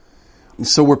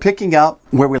So we're picking up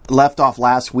where we left off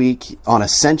last week on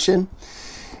ascension.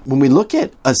 When we look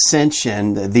at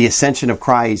ascension, the ascension of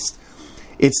Christ,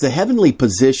 it's the heavenly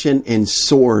position and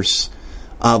source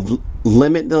of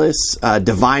limitless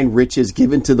divine riches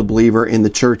given to the believer in the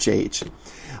church age,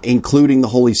 including the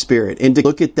Holy Spirit. And to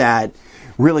look at that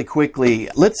really quickly,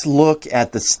 let's look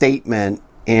at the statement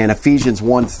in Ephesians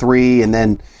 1:3, and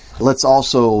then let's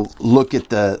also look at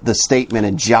the statement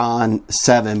in John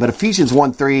 7. But Ephesians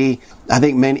 1:3, I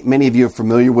think many of you are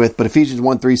familiar with, but Ephesians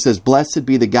 1:3 says, "Blessed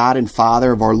be the God and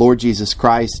Father of our Lord Jesus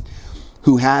Christ,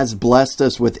 who has blessed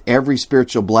us with every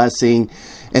spiritual blessing."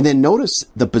 And then notice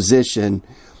the position,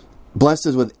 blessed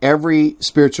us with every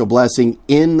spiritual blessing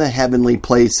in the heavenly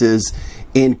places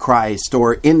in Christ,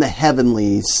 or in the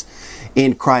heavenlies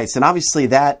in Christ. And obviously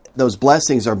those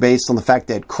blessings are based on the fact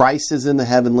that Christ is in the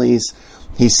heavenlies.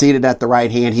 He's seated at the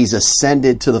right hand. He's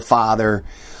ascended to the Father.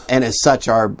 And as such,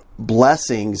 our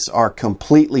blessings are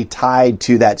completely tied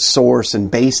to that source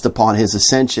and based upon His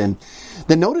ascension.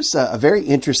 Then notice a very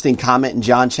interesting comment in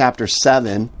John chapter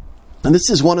 7. And this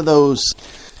is one of those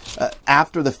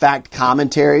after-the-fact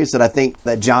commentaries that I think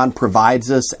that John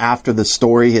provides us after the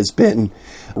story has been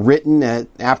written,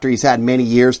 after he's had many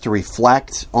years to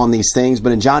reflect on these things.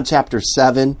 But in John chapter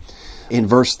 7, in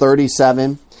verse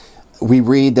 37, we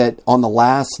read that on the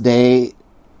last day,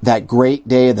 that great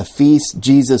day of the feast,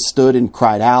 Jesus stood and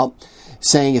cried out,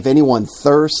 saying, "If anyone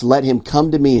thirsts, let him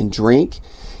come to me and drink.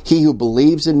 He who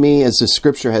believes in me, as the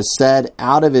scripture has said,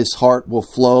 out of his heart will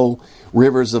flow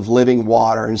rivers of living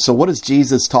water." And so what is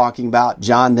Jesus talking about?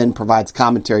 John then provides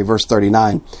commentary, verse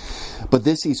 39. "But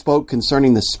this he spoke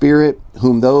concerning the Spirit,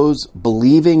 whom those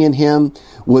believing in him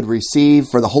would receive,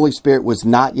 for the Holy Spirit was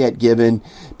not yet given,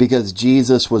 because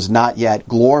Jesus was not yet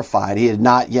glorified." He had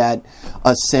not yet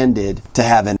ascended to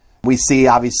heaven. We see,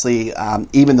 obviously,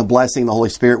 even the blessing of the Holy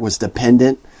Spirit was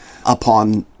dependent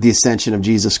upon the ascension of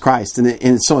Jesus Christ.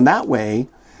 And so in that way,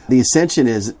 the ascension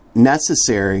is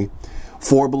necessary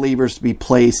for believers to be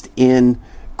placed in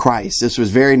Christ. This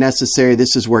was very necessary.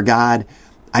 This is where God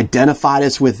identified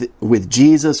us with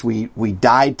Jesus. We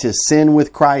died to sin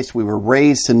with Christ. We were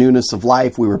raised to newness of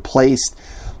life. We were placed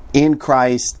in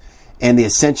Christ. And the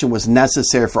ascension was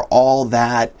necessary for all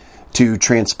that to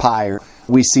transpire.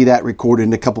 We see that recorded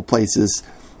in a couple places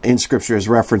in Scripture as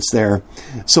referenced there.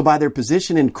 So by their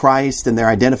position in Christ and their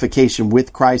identification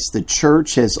with Christ, the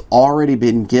church has already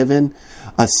been given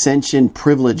ascension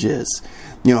privileges.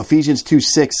 Ephesians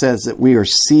 2:6 says that we are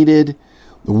seated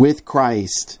with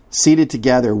Christ, seated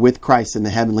together with Christ in the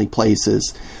heavenly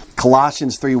places.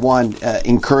 Colossians 3:1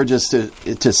 encourages us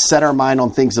to set our mind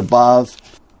on things above,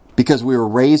 because we were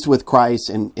raised with Christ,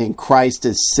 and Christ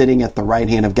is sitting at the right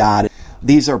hand of God.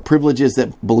 These are privileges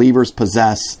that believers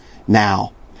possess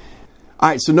now. All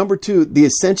right, so number 2, the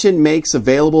ascension makes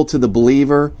available to the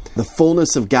believer the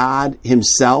fullness of God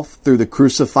Himself through the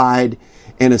crucified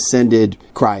and ascended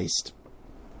Christ.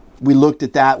 We looked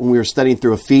at that when we were studying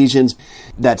through Ephesians,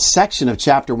 that section of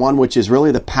chapter 1, which is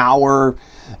really the power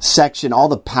section, all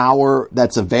the power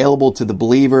that's available to the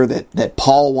believer that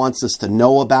Paul wants us to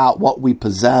know about, what we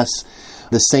possess.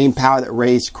 The same power that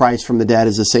raised Christ from the dead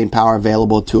is the same power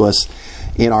available to us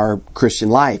in our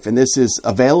Christian life. And this is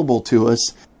available to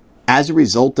us as a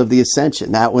result of the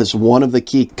ascension. That was one of the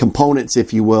key components,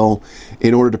 if you will,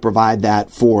 in order to provide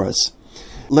that for us.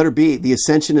 Letter B, the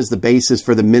ascension is the basis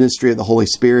for the ministry of the Holy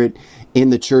Spirit in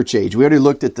the church age. We already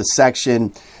looked at the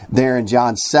section there in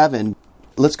John 7.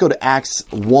 Let's go to Acts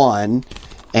 1,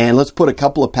 and let's put a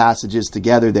couple of passages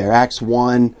together there. Acts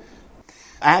 1,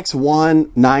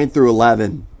 9 through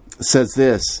 11 says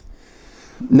this.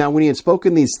 "Now when he had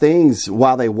spoken these things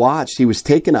while they watched, he was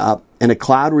taken up, and a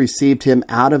cloud received him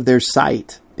out of their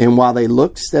sight. And while they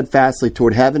looked steadfastly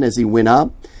toward heaven as he went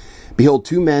up, behold,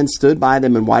 2 men stood by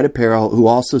them in white apparel, who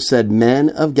also said, 'Men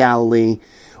of Galilee,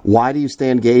 why do you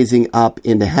stand gazing up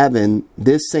into heaven?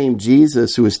 This same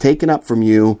Jesus who was taken up from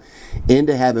you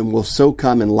into heaven will so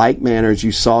come in like manner as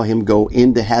you saw him go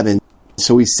into heaven.'"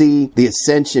 So we see the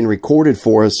ascension recorded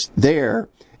for us there.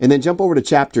 And then jump over to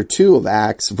chapter 2 of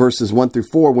Acts, verses 1 through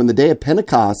 4. "When the day of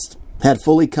Pentecost had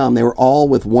fully come, they were all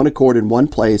with one accord in one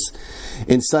place.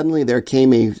 And suddenly there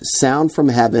came a sound from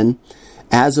heaven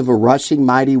as of a rushing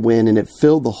mighty wind, and it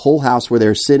filled the whole house where they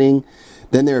were sitting.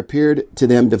 Then there appeared to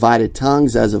them divided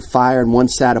tongues as of fire, and one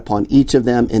sat upon each of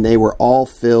them, and they were all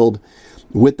filled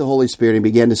with the Holy Spirit and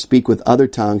began to speak with other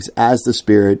tongues as the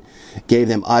Spirit gave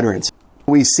them utterance."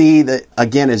 We see that,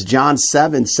 again, as John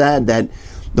 7 said, that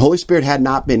the Holy Spirit had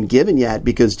not been given yet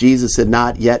because Jesus had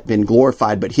not yet been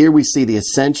glorified. But here we see the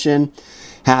ascension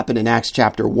happen in Acts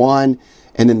chapter 1.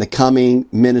 and then the coming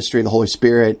ministry of the Holy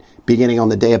Spirit beginning on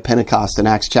the day of Pentecost in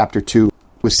Acts chapter 2.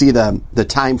 We see the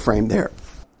time frame there.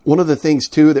 One of the things,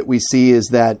 too, that we see is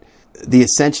that the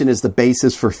ascension is the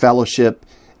basis for fellowship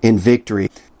and victory.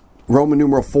 Roman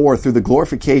numeral 4, through the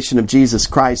glorification of Jesus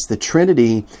Christ, the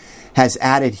Trinity has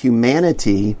added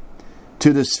humanity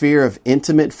to the sphere of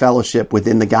intimate fellowship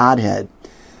within the Godhead.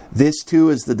 This, too,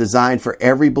 is the design for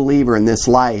every believer in this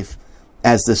life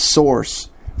as the source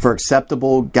for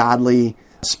acceptable, godly,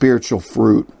 spiritual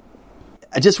fruit.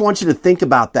 I just want you to think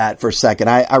about that for a second.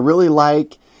 I really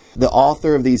like the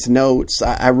author of these notes.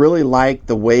 I really like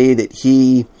the way that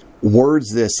he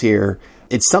words this here.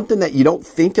 It's something that you don't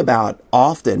think about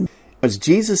often. As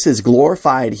Jesus is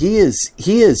glorified, he is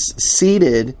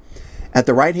seated at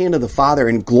the right hand of the Father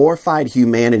in glorified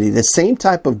humanity, the same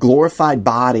type of glorified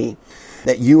body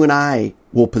that you and I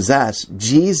will possess,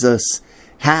 Jesus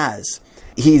has.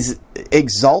 He's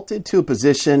exalted to a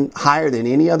position higher than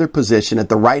any other position at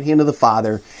the right hand of the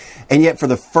Father. And yet for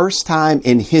the first time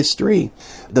in history,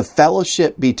 the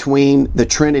fellowship between the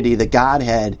Trinity, the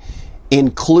Godhead,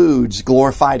 includes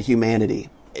glorified humanity.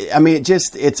 I mean,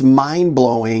 it's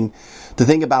mind-blowing to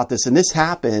think about this. And this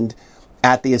happened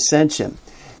at the Ascension.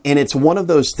 And it's one of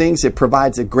those things that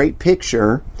provides a great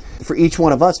picture for each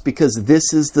one of us, because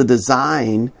this is the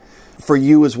design for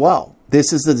you as well.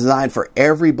 This is the design for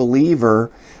every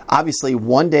believer. Obviously,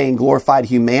 one day in glorified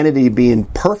humanity, be in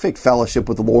perfect fellowship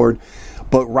with the Lord.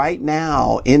 But right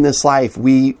now, in this life,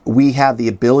 we have the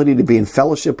ability to be in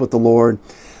fellowship with the Lord,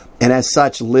 and as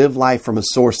such, live life from a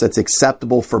source that's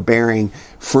acceptable for bearing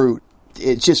fruit.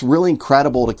 It's just really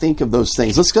incredible to think of those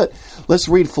things. Let's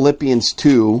read Philippians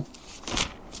 2,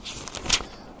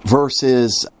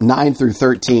 verses 9 through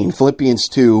 13. Philippians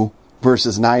 2,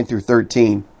 verses 9 through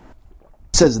 13.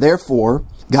 It says, "Therefore,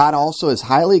 God also has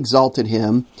highly exalted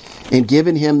him and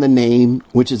given him the name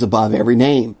which is above every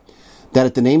name, that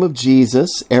at the name of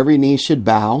Jesus every knee should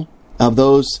bow, of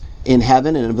those in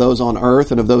heaven and of those on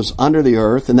earth and of those under the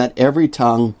earth, and that every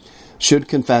tongue should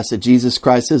confess that Jesus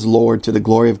Christ is Lord, to the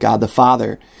glory of God the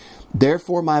Father.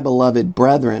 Therefore, my beloved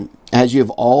brethren, as you have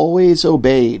always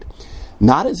obeyed,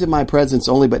 not as in my presence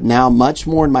only, but now much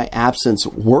more in my absence,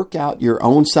 work out your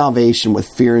own salvation with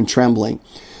fear and trembling.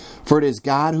 For it is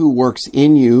God who works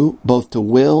in you both to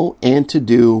will and to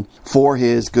do for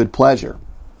his good pleasure."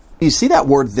 You see that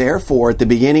word "therefore" at the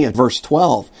beginning of verse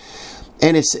 12.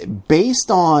 And it's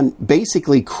based on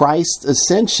basically Christ's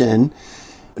ascension.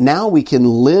 Now we can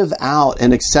live out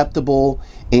an acceptable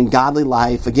and godly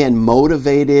life, again,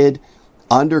 motivated,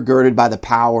 undergirded by the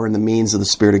power and the means of the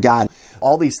Spirit of God.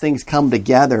 All these things come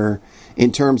together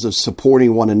in terms of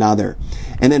supporting one another.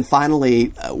 And then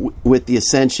finally, with the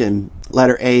ascension,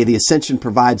 letter A, the ascension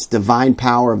provides divine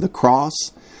power of the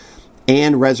cross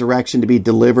and resurrection to be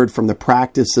delivered from the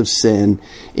practice of sin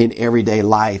in everyday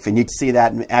life. And you can see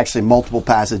that in actually multiple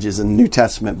passages in the New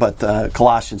Testament, but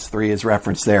Colossians 3 is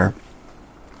referenced there.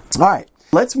 All right,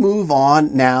 let's move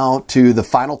on now to the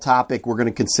final topic we're going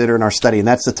to consider in our study, and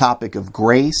that's the topic of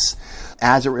grace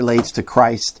as it relates to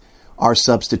Christ, our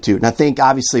substitute. And I think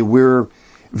obviously we're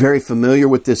very familiar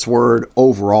with this word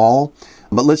overall,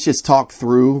 but let's just talk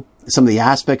through some of the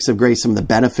aspects of grace, some of the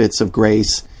benefits of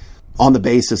grace on the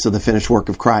basis of the finished work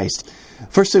of Christ.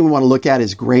 First thing we want to look at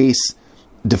is grace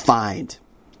defined.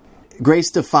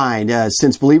 Grace defined,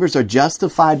 since believers are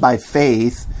justified by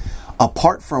faith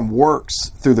apart from works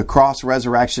through the cross,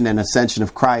 resurrection, and ascension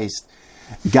of Christ,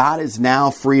 God is now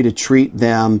free to treat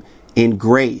them in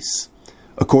grace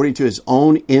according to his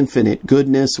own infinite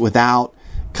goodness without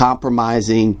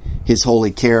compromising his holy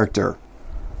character.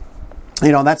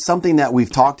 You know, that's something that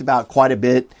we've talked about quite a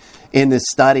bit in this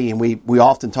study, and we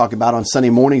often talk about on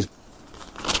Sunday mornings.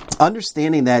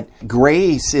 Understanding that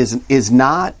grace is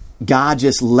not God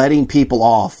just letting people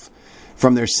off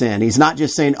from their sin. He's not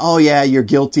just saying, oh yeah, you're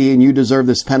guilty and you deserve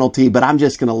this penalty, but I'm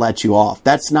just going to let you off.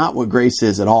 That's not what grace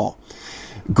is at all.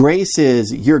 Grace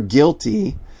is, you're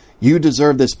guilty, you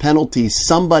deserve this penalty,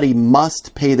 somebody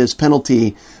must pay this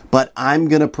penalty, but I'm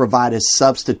going to provide a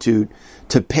substitute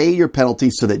to pay your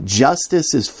penalty so that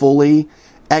justice is fully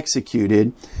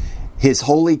executed. His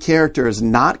holy character is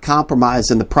not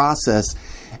compromised in the process,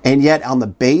 and yet on the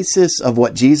basis of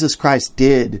what Jesus Christ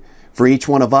did for each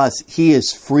one of us, he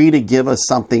is free to give us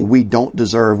something we don't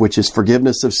deserve, which is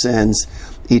forgiveness of sins,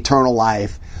 eternal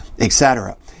life,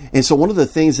 etc. And so one of the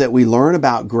things that we learn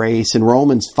about grace in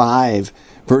Romans 5,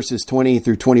 verses 20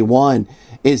 through 21,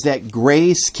 is that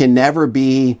grace can never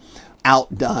be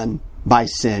outdone by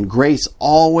sin. Grace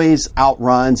always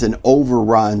outruns and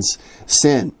overruns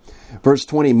sin. Verse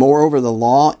 20, moreover, the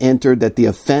law entered that the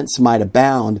offense might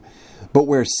abound, But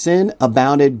where sin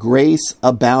abounded, grace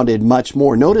abounded much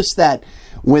more. Notice that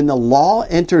when the law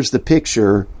enters the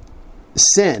picture,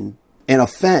 sin and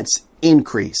offense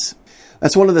increase.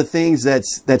 That's one of the things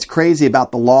that's crazy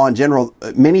about the law in general.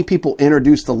 Many people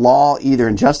introduce the law either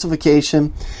in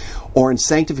justification or in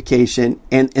sanctification,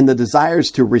 and the desire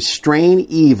is to restrain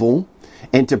evil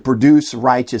and to produce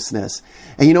righteousness.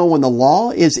 And you know, when the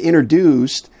law is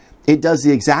introduced, it does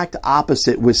the exact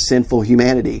opposite with sinful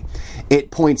humanity.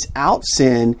 It points out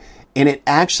sin, and it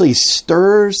actually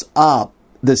stirs up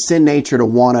the sin nature to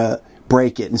want to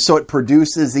break it. And so it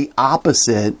produces the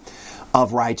opposite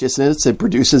of righteousness. It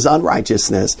produces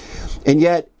unrighteousness. And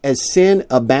yet, as sin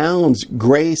abounds,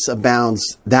 grace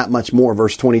abounds that much more.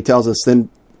 Verse 20 tells us, then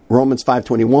Romans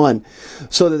 5:21,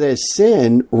 so that as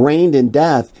sin reigned in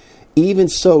death, even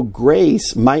so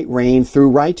grace might reign through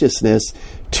righteousness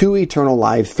to eternal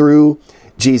life through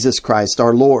Jesus Christ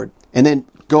our Lord. And then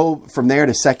go from there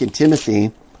to 2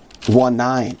 Timothy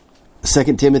 1:9.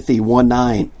 2 Timothy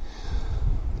 1:9.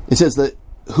 It says that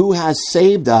who has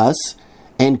saved us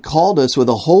and called us with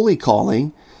a holy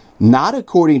calling, not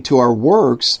according to our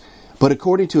works, but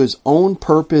according to his own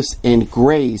purpose and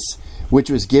grace, which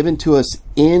was given to us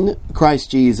in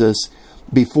Christ Jesus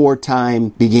before time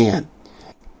began.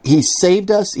 He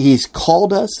saved us, he's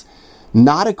called us,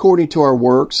 not according to our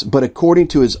works, but according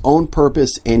to his own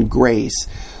purpose and grace.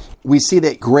 We see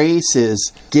that grace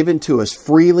is given to us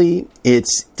freely.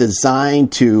 It's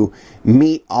designed to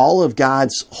meet all of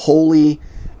God's holy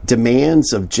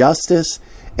demands of justice,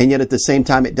 and yet at the same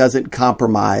time, it doesn't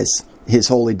compromise his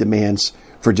holy demands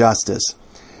for justice.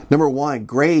 Number one,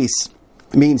 grace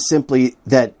means simply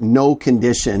that no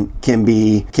condition can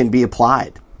be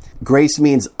applied. Grace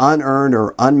means unearned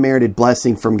or unmerited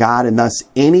blessing from God, and thus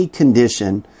any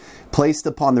condition placed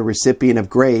upon the recipient of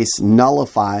grace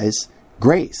nullifies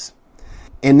grace.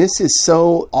 And this is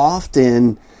so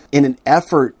often in an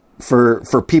effort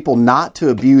for people not to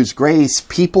abuse grace,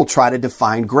 people try to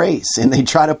define grace, and they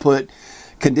try to put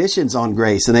conditions on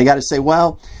grace, and they got to say,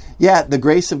 well, yeah, the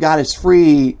grace of God is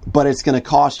free, but it's going to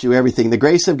cost you everything. The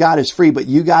grace of God is free, but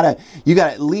you gotta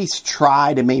at least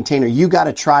try to maintain, or you got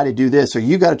to try to do this, or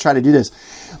you got to try to do this.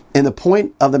 And the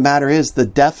point of the matter is, the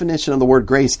definition of the word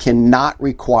grace cannot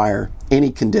require any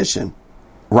condition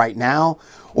right now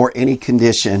or any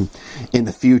condition in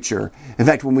the future. In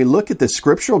fact, when we look at the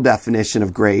scriptural definition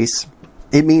of grace,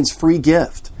 it means free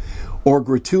gift or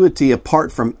gratuity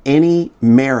apart from any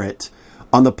merit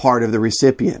on the part of the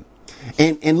recipient.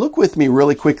 And look with me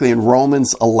really quickly in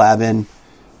Romans 11,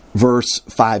 verse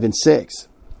 5 and 6.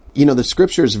 You know, the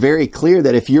scripture is very clear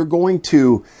that if you're going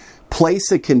to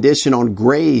place a condition on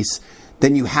grace,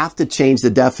 then you have to change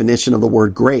the definition of the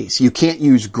word grace. You can't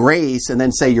use grace and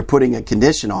then say you're putting a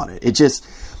condition on it. It just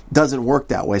doesn't work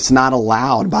that way. It's not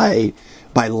allowed by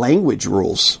language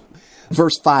rules.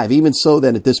 Verse 5, even so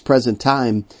then at this present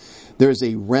time, there is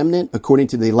a remnant according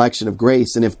to the election of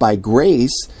grace. And if by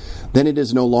grace, then it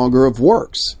is no longer of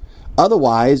works.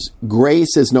 Otherwise,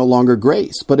 grace is no longer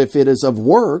grace. But if it is of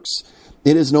works,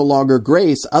 it is no longer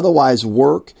grace. Otherwise,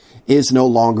 work is no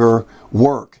longer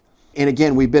work. And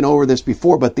again, we've been over this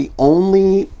before, but the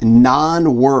only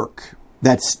non-work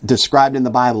that's described in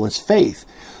the Bible is faith.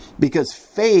 Because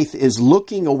faith is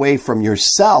looking away from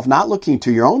yourself, not looking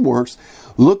to your own works,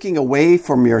 looking away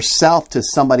from yourself to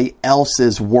somebody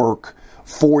else's work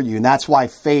for you. And that's why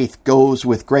faith goes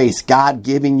with grace. God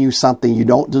giving you something you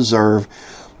don't deserve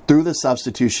through the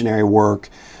substitutionary work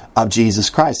of Jesus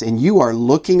Christ. And you are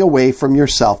looking away from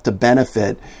yourself to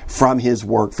benefit from his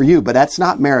work for you. But that's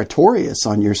not meritorious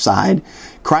on your side.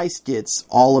 Christ gets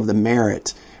all of the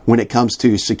merit when it comes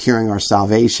to securing our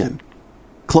salvation.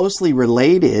 Closely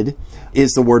related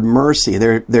is the word mercy.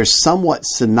 They're somewhat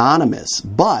synonymous,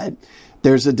 but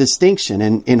there's a distinction,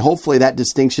 and hopefully that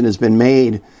distinction has been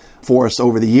made for us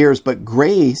over the years. But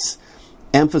grace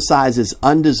emphasizes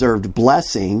undeserved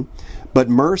blessing, but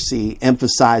mercy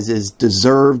emphasizes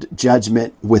deserved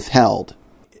judgment withheld.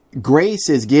 Grace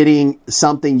is getting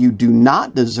something you do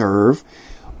not deserve,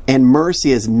 and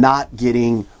mercy is not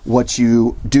getting what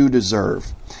you do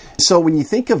deserve. So when you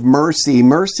think of mercy,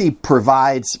 mercy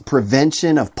provides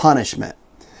prevention of punishment,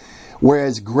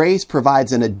 whereas grace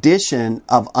provides an addition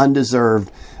of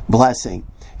undeserved blessing.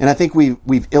 And I think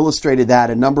we've illustrated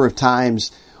that a number of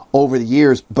times over the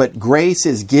years, but grace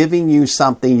is giving you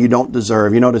something you don't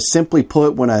deserve. You know, to simply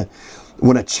put, when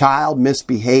a child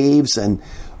misbehaves, and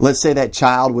let's say that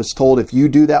child was told, if you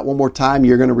do that one more time,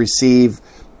 you're going to receive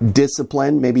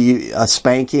discipline, maybe a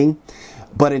spanking.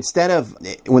 But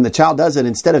when the child does it,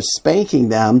 instead of spanking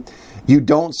them, you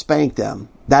don't spank them.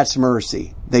 That's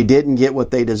mercy. They didn't get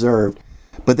what they deserved.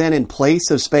 But then in place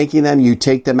of spanking them, you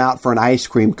take them out for an ice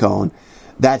cream cone.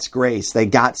 That's grace. They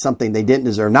got something they didn't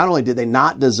deserve. Not only did they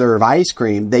not deserve ice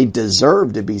cream, they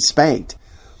deserved to be spanked.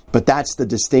 But that's the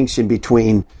distinction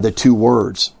between the two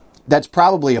words. That's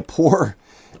probably a poor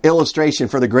illustration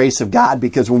for the grace of God,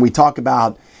 because when we talk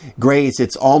about grace,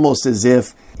 it's almost as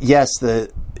if, yes,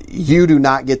 you do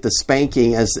not get the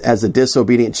spanking as a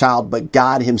disobedient child, but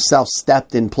God himself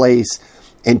stepped in place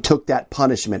and took that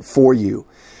punishment for you.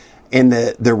 And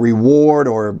the reward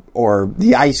or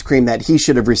the ice cream that he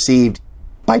should have received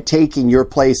by taking your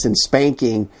place in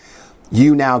spanking,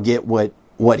 you now get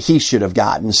what he should have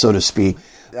gotten, so to speak.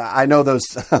 I know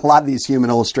a lot of these human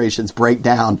illustrations break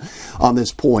down on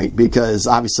this point, because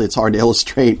obviously it's hard to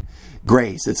illustrate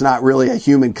grace. It's not really a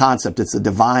human concept. It's a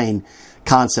divine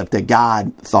concept that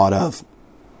God thought of.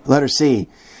 Letter C.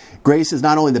 Grace is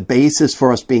not only the basis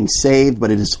for us being saved,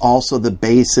 but it is also the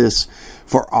basis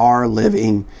for our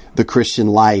living the Christian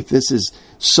life. This is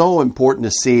so important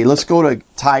to see. Let's go to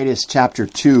Titus chapter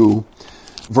 2,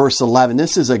 verse 11.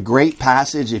 This is a great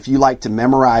passage. If you like to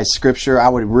memorize scripture, I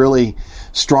would really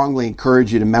strongly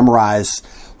encourage you to memorize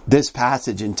this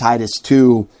passage in Titus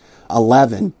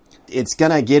 2:11. It's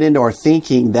going to get into our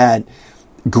thinking that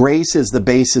grace is the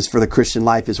basis for the Christian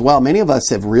life as well. Many of us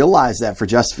have realized that for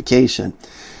justification,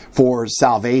 for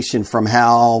salvation from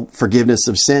hell, forgiveness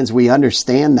of sins. We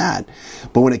understand that.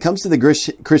 But when it comes to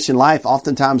the Christian life,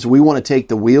 oftentimes we want to take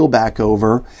the wheel back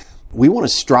over. We want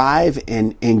to strive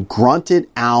and grunt it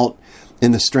out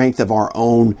in the strength of our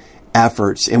own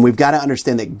efforts. And we've got to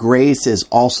understand that grace is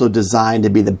also designed to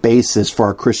be the basis for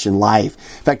our Christian life.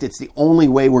 In fact, it's the only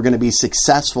way we're going to be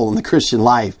successful in the Christian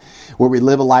life, where we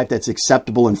live a life that's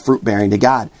acceptable and fruit-bearing to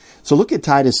God. So look at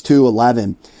Titus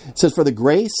 2:11. It says, "For the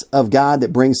grace of God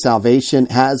that brings salvation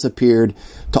has appeared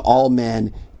to all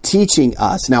men, teaching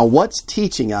us." Now, what's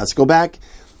teaching us? Go back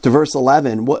to verse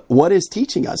 11. What is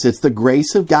teaching us? It's the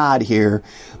grace of God here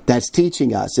that's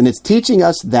teaching us. And it's teaching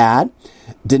us that,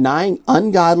 denying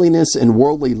ungodliness and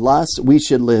worldly lusts, we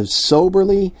should live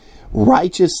soberly,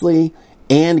 righteously,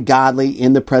 and godly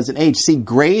in the present age. See,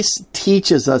 grace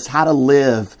teaches us how to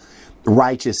live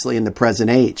righteously in the present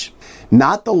age.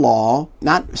 Not the law,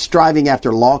 not striving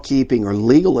after law keeping or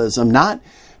legalism, not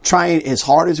trying as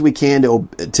hard as we can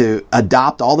to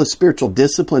adopt all the spiritual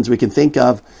disciplines we can think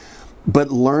of,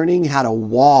 but learning how to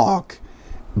walk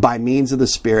by means of the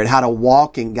Spirit, how to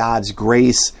walk in God's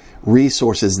grace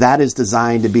resources. That is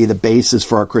designed to be the basis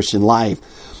for our Christian life.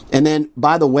 And then,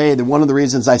 by the way, one of the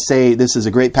reasons I say this is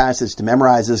a great passage to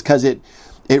memorize is because it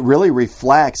really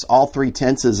reflects all three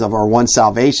tenses of our one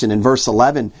salvation. In verse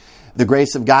 11, the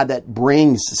grace of God that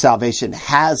brings salvation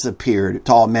has appeared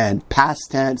to all men. Past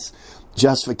tense,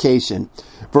 justification.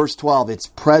 Verse 12, it's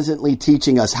presently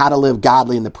teaching us how to live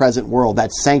godly in the present world.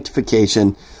 That's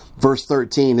sanctification. Verse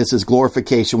 13, this is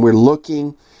glorification. We're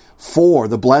looking for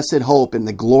the blessed hope and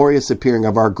the glorious appearing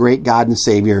of our great God and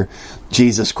Savior,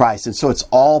 Jesus Christ. And so it's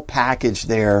all packaged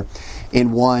there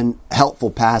in one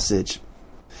helpful passage.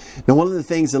 Now, one of the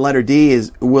things in letter D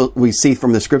is we see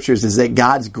from the scriptures is that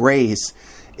God's grace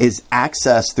is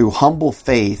accessed through humble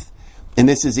faith. And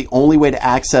this is the only way to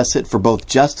access it for both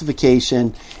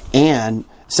justification and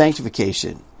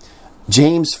sanctification.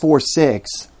 James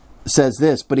 4:6 says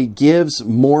this, "But he gives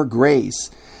more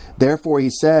grace. Therefore," he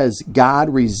says,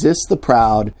 "God resists the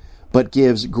proud, but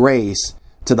gives grace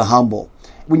to the humble."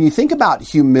 When you think about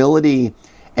humility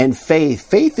and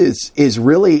faith is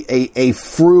really a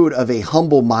fruit of a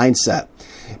humble mindset.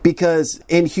 Because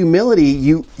in humility,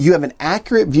 you have an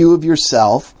accurate view of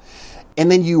yourself, and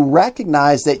then you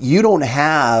recognize that you don't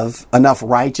have enough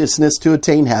righteousness to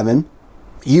attain heaven.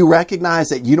 You recognize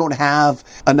that you don't have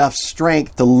enough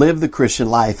strength to live the Christian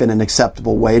life in an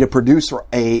acceptable way, to produce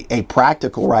a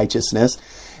practical righteousness.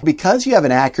 Because you have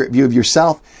an accurate view of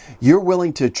yourself, you're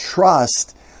willing to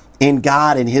trust in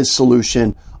God and His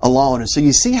solution alone. And so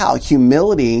you see how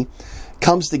humility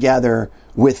comes together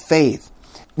with faith.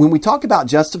 When we talk about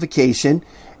justification,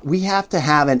 we have to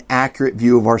have an accurate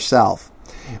view of ourselves.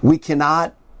 We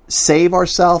cannot save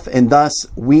ourselves, and thus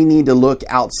we need to look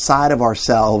outside of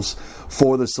ourselves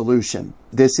for the solution.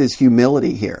 This is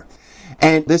humility here.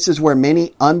 And this is where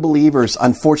many unbelievers,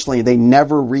 unfortunately, they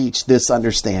never reach this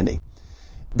understanding.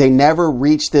 They never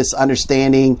reach this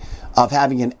understanding of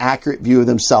having an accurate view of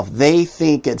themselves. They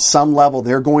think at some level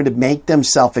they're going to make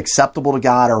themselves acceptable to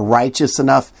God or righteous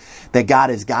enough that God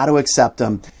has got to accept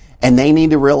them. And they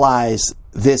need to realize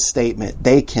this statement.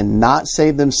 They cannot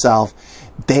save themselves.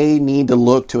 They need to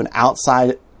look to an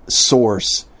outside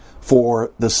source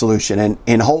for the solution.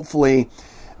 And hopefully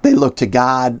They look to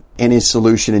God and His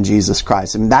solution in Jesus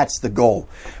Christ. And that's the goal.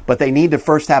 But they need to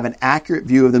first have an accurate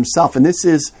view of themselves. And this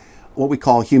is what we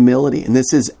call humility. And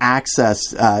this is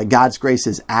access. God's grace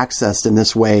is accessed in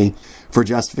this way for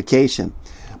justification.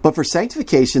 But for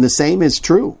sanctification, the same is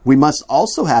true. We must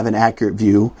also have an accurate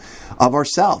view of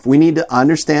ourselves. We need to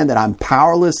understand that I'm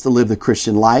powerless to live the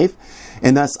Christian life,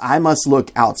 and thus I must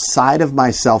look outside of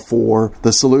myself for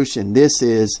the solution. This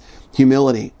is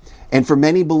humility. And for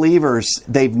many believers,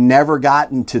 they've never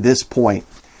gotten to this point.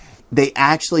 They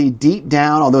actually deep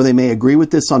down, although they may agree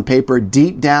with this on paper,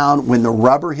 deep down when the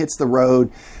rubber hits the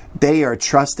road, they are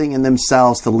trusting in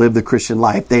themselves to live the Christian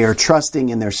life. They are trusting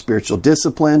in their spiritual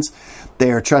disciplines.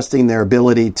 They are trusting their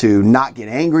ability to not get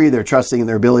angry. They're trusting in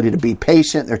their ability to be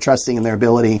patient. They're trusting in their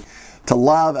ability to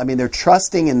love. I mean, they're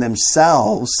trusting in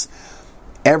themselves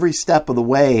every step of the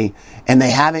way, and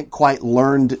they haven't quite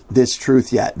learned this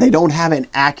truth yet. They don't have an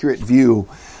accurate view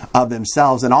of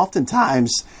themselves. And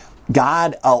oftentimes,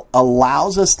 God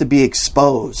allows us to be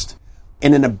exposed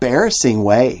in an embarrassing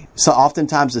way. So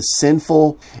oftentimes a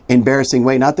sinful, embarrassing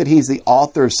way. Not that He's the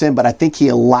author of sin, but I think He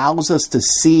allows us to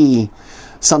see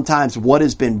sometimes what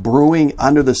has been brewing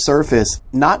under the surface,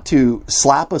 not to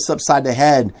slap us upside the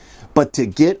head, but to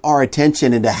get our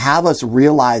attention and to have us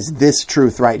realize this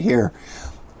truth right here.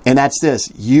 And that's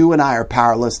this: you and I are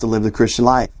powerless to live the Christian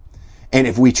life. And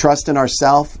if we trust in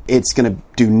ourselves, it's going to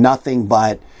do nothing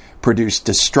but produce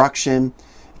destruction,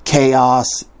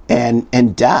 chaos,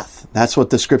 and death. That's what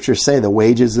the scriptures say. The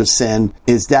wages of sin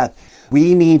is death.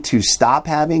 We need to stop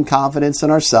having confidence in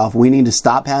ourselves. We need to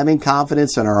stop having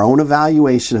confidence in our own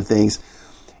evaluation of things.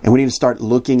 And we need to start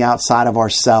looking outside of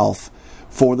ourselves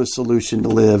for the solution to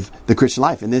live the Christian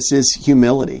life. And this is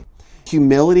humility.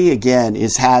 Humility, again,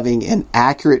 is having an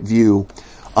accurate view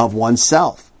of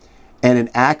oneself and an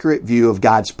accurate view of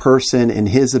God's person and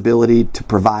His ability to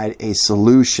provide a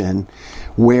solution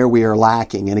where we are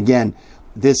lacking. And again,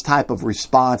 this type of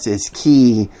response is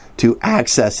key to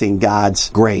accessing God's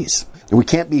grace. And we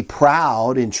can't be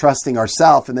proud in trusting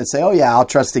ourselves and then say, oh yeah, I'll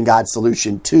trust in God's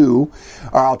solution too,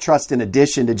 or I'll trust in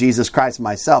addition to Jesus Christ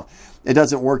myself. It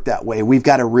doesn't work that way. We've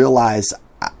got to realize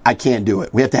I can't do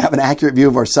it. We have to have an accurate view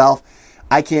of ourselves.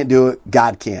 I can't do it.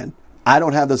 God can. I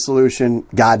don't have the solution.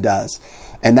 God does.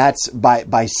 And that's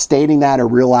by stating that or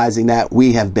realizing that,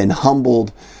 we have been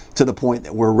humbled to the point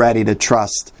that we're ready to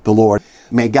trust the Lord.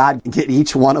 May God get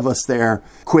each one of us there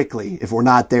quickly if we're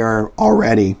not there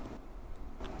already.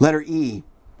 Letter E,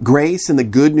 grace and the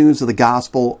good news of the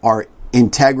gospel are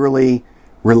integrally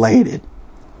related.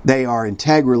 They are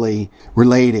integrally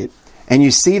related. And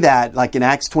you see that like in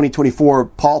Acts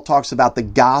 20:24, Paul talks about the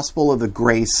gospel of the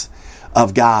grace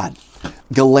of God.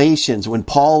 Galatians, when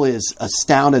Paul is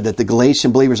astounded that the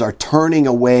Galatian believers are turning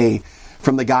away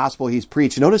from the gospel he's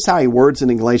preached. Notice how he words it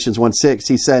in Galatians 1:6.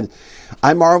 He said,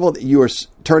 I marvel that you are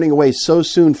turning away so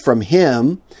soon from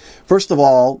Him. First of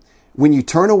all, when you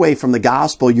turn away from the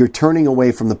gospel, you're turning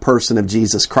away from the person of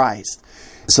Jesus Christ.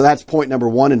 So that's point number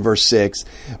 1 in verse 6.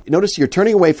 Notice you're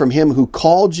turning away from Him who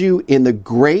called you in the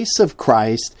grace of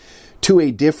Christ to a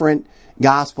different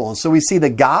gospel. And so we see the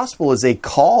gospel is a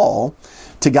call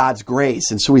to God's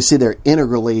grace. And so we see they're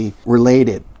integrally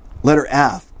related. Letter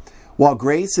F. While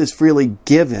grace is freely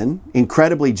given,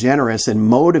 incredibly generous and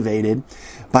motivated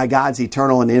by God's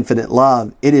eternal and infinite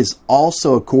love, it is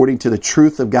also according to the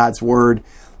truth of God's word,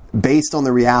 based on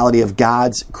the reality of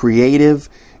God's creative,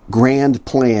 grand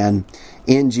plan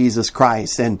in Jesus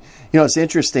Christ. And, you know, it's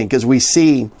interesting because we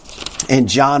see in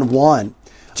John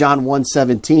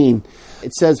 1:17,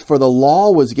 it says, for the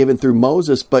law was given through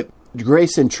Moses, but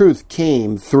grace and truth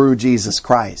came through Jesus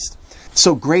Christ.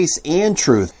 So grace and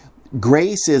truth.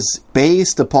 Grace is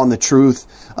based upon the truth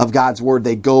of God's word.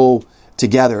 They go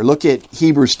together. Look at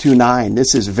Hebrews 2:9.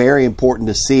 This is very important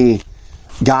to see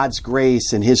God's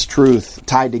grace and His truth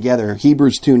tied together.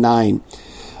 Hebrews 2:9.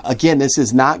 Again, this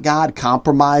is not God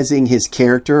compromising His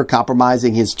character or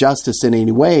compromising His justice in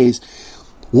any ways.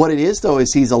 What it is, though,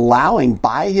 is He's allowing,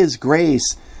 by His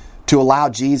grace, to allow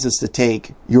Jesus to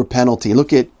take your penalty.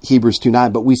 Look at Hebrews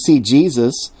 2:9. But we see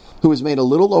Jesus, who was made a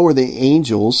little lower than the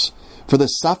angels, for the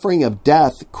suffering of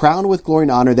death, crowned with glory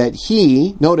and honor, that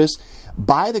He, notice,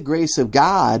 by the grace of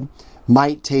God,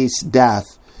 might taste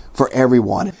death for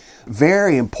everyone.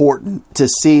 Very important to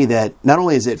see that not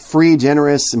only is it free,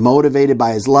 generous, motivated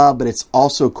by His love, but it's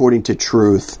also according to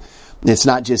truth. It's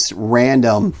not just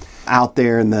random out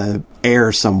there in the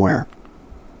air somewhere.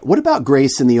 What about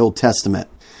grace in the Old Testament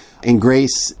and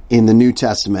grace in the New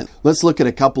Testament? Let's look at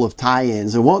a couple of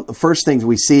tie-ins. And one of the first things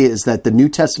we see is that the New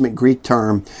Testament Greek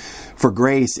term for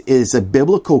grace is a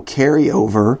biblical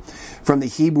carryover from the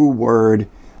Hebrew word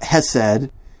hesed,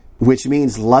 which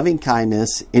means loving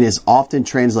kindness and is often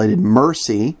translated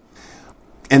mercy.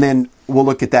 And then we'll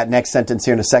look at that next sentence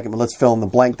here in a second, but let's fill in the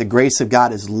blank. The grace of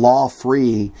God is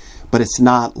law-free, but it's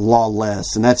not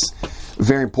lawless. And that's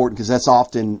very important because that's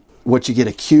often what you get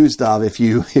accused of if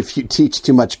you teach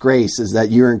too much grace, is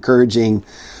that you're encouraging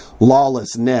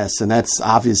lawlessness. And that's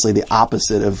obviously the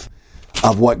opposite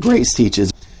of what grace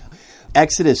teaches.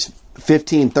 Exodus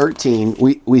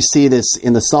 15:13, we see this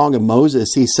in the Song of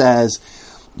Moses. He says,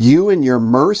 you in your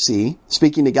mercy,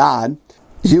 speaking to God,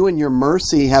 you in your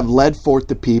mercy have led forth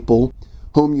the people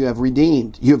whom you have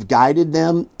redeemed. You have guided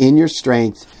them in your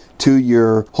strength to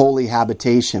your holy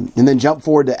habitation. And then jump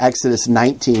forward to Exodus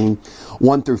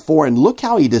 19:1-4, and look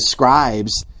how he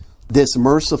describes this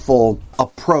merciful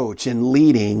approach and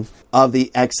leading of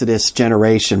the Exodus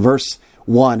generation. Verse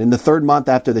 1, in the 3rd month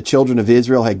after the children of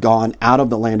Israel had gone out of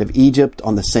the land of Egypt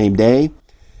on the same day,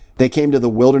 they came to the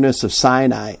wilderness of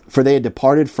Sinai, for they had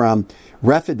departed from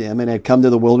Rephidim and had come to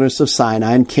the wilderness of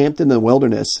Sinai and camped in the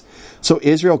wilderness. So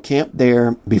Israel camped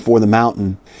there before the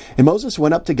mountain. And Moses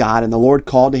went up to God, and the Lord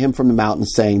called to him from the mountain,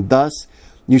 saying, thus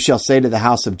you shall say to the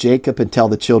house of Jacob and tell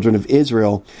the children of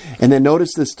Israel. And then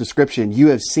notice this description. You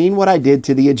have seen what I did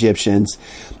to the Egyptians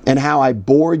and how I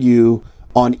bore you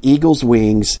on eagle's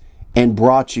wings and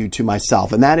brought you to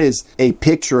myself. And that is a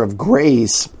picture of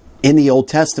grace in the Old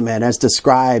Testament as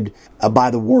described by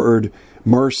the word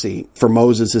mercy for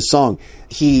Moses' song.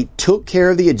 He took care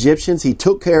of the Egyptians. He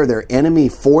took care of their enemy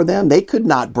for them. They could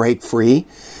not break free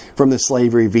from the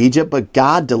slavery of Egypt, but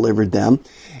God delivered them.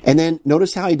 And then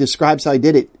notice how he describes how he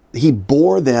did it. He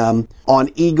bore them on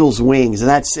eagle's wings. And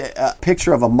that's a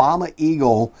picture of a mama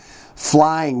eagle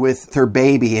flying with her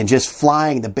baby and just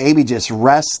flying. The baby just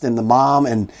rests in the mom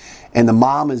and the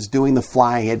mom is doing the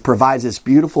flying. It provides this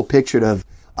beautiful picture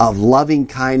of loving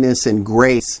kindness and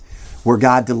grace where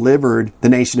God delivered the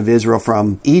nation of Israel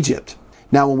from Egypt.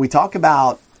 Now, when we talk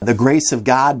about the grace of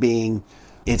God being,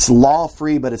 it's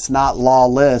law-free, but it's not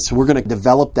lawless, we're going to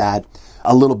develop that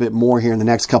a little bit more here in the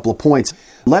next couple of points.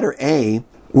 Letter A,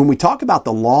 when we talk about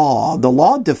the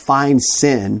law defines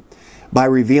sin by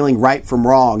revealing right from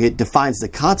wrong. It defines the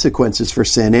consequences for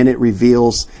sin, and it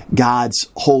reveals God's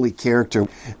holy character.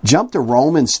 Jump to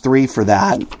Romans 3 for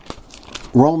that.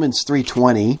 Romans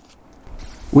 3:20,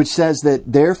 which says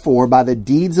that therefore by the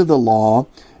deeds of the law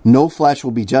no flesh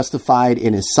will be justified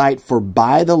in his sight, for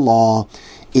by the law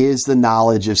is the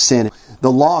knowledge of sin.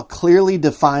 The law clearly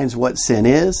defines what sin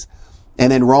is.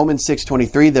 And then Romans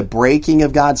 6:23, the breaking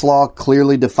of God's law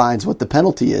clearly defines what the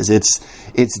penalty is.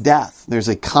 It's death. There's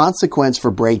a consequence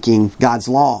for breaking God's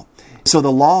law. So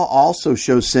the law also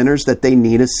shows sinners that they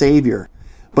need a Savior.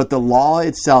 But the law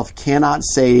itself cannot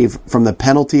save from the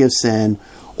penalty of sin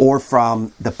or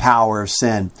from the power of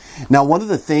sin. Now, one of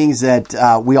the things that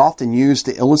we often use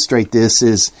to illustrate this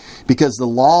is because the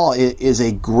law is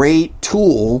a great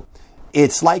tool.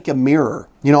 It's like a mirror.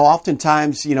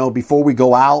 Oftentimes, before we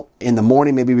go out in the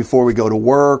morning, maybe before we go to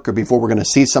work or before we're going to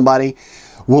see somebody,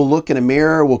 we'll look in a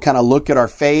mirror. We'll kind of look at our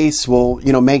face. We'll,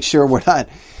 make sure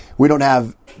we don't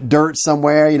have dirt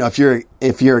somewhere. If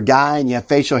you're a guy and you have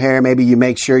facial hair, maybe you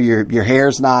make sure your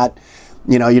hair's not,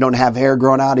 you don't have hair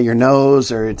growing out of your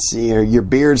nose, or it's your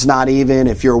beard's not even.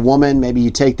 If you're a woman, maybe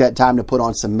you take that time to put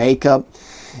on some makeup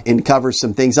and cover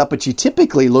some things up, but you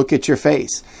typically look at your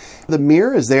face. The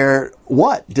mirror is there,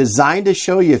 designed to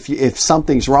show you if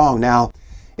something's wrong. Now,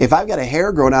 if I've got a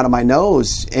hair growing out of my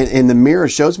nose and the mirror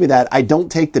shows me that, I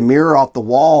don't take the mirror off the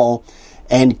wall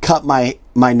and cut my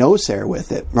nose hair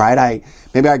with it, right?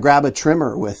 Maybe I grab a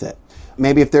trimmer with it.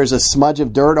 Maybe if there's a smudge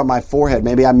of dirt on my forehead,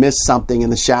 maybe I missed something in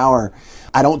the shower,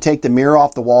 I don't take the mirror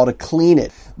off the wall to clean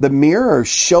it. The mirror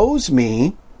shows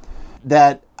me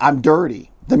that I'm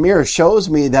dirty. The mirror shows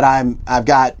me that I've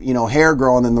got, hair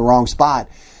growing in the wrong spot.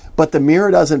 But the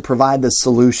mirror doesn't provide the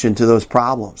solution to those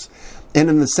problems. And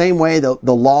in the same way, the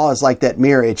law is like that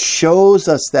mirror. It shows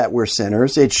us that we're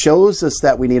sinners. It shows us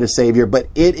that we need a Savior, but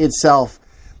it itself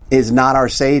is not our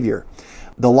Savior.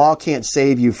 The law can't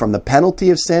save you from the penalty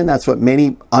of sin. That's what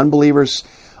many unbelievers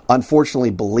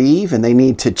unfortunately believe, and they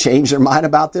need to change their mind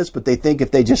about this, but they think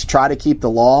if they just try to keep the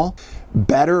law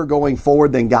better going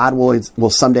forward, then God will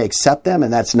someday accept them,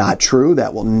 and that's not true.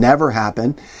 That will never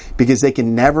happen, because they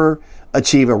can never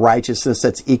achieve a righteousness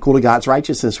that's equal to God's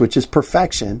righteousness, which is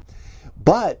perfection.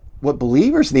 But what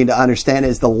believers need to understand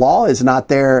is the law is not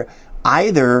there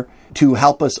either to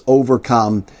help us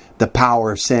overcome the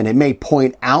power of sin. It may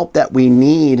point out that we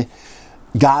need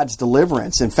God's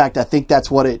deliverance. In fact, I think that's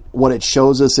what it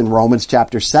shows us in Romans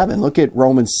chapter 7. Look at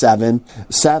Romans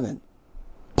 7:7.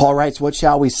 Paul writes, "What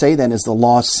shall we say then? Is the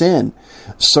law sin?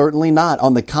 Certainly not.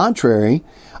 On the contrary,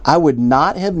 I would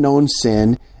not have known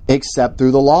sin except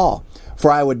through the law.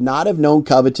 For I would not have known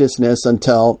covetousness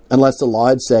unless the law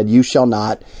had said, you shall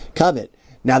not covet.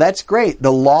 Now that's great.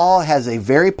 The law has a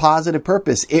very positive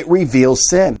purpose. It reveals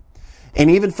sin. And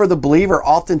even for the believer,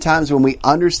 oftentimes when we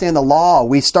understand the law,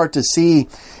 we start to see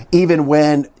even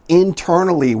when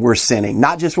internally we're sinning,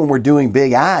 not just when we're doing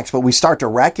big acts, but we start to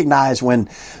recognize when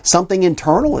something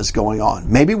internal is going on.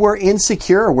 Maybe we're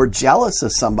insecure, we're jealous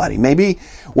of somebody. Maybe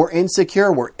we're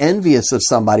insecure, we're envious of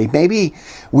somebody. Maybe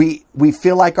we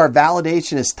feel like our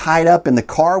validation is tied up in the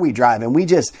car we drive and we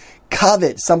just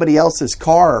covet somebody else's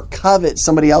car or covet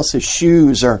somebody else's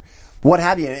shoes or what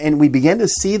have you. And we begin to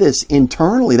see this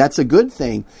internally. That's a good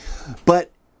thing.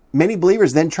 But many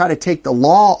believers then try to take the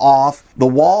law off the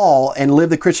wall and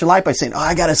live the Christian life by saying,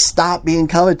 I got to stop being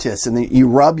covetous. And then you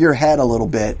rub your head a little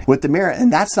bit with the mirror.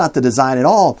 And that's not the design at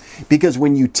all. Because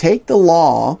when you take the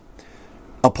law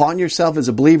upon yourself as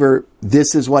a believer,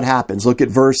 this is what happens. Look at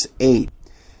verse 8.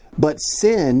 But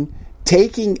sin,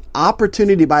 taking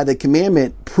opportunity by the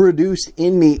commandment, produced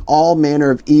in me all manner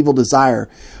of evil desire.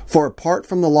 For apart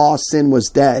from the law, sin was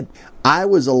dead. I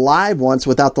was alive once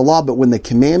without the law, but when the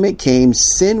commandment came,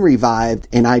 sin revived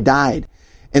and I died.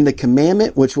 And the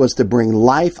commandment which was to bring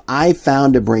life, I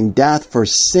found to bring death. For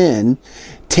sin,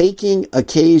 taking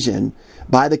occasion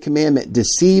by the commandment,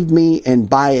 deceived me and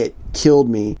by it killed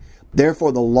me.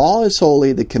 Therefore the law is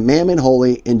holy, the commandment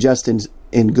holy and just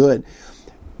and good.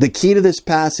 The key to this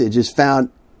passage is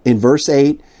found in verse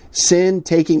 8, sin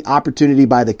taking opportunity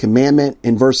by the commandment.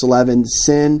 In verse 11,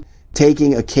 sin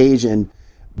taking occasion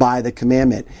by the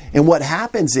commandment. And what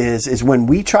happens is when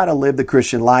we try to live the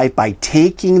Christian life by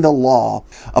taking the law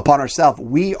upon ourselves,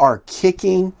 we are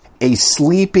kicking a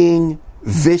sleeping,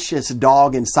 vicious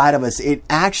dog inside of us. It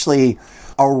actually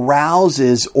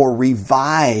arouses or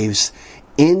revives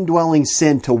indwelling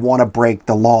sin to want to break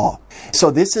the law.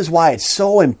 So this is why it's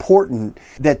so important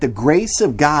that the grace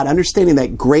of God, understanding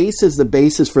that grace is the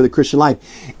basis for the Christian life,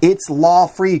 it's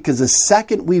law-free, because the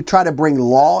second we try to bring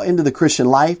law into the Christian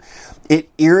life, it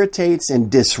irritates and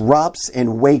disrupts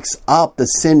and wakes up the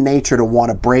sin nature to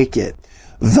want to break it,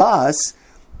 thus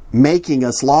making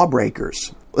us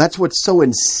lawbreakers. That's what's so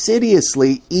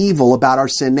insidiously evil about our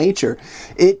sin nature.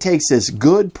 It takes this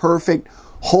good, perfect,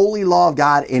 holy law of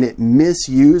God and it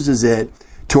misuses it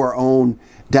to our own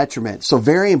detriment. So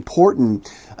very important,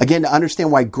 again, to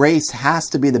understand why grace has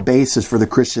to be the basis for the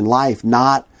Christian life,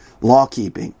 not law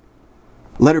keeping.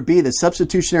 Letter B, the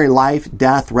substitutionary life,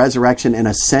 death, resurrection, and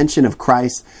ascension of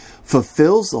Christ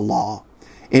fulfills the law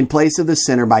in place of the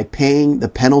sinner by paying the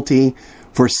penalty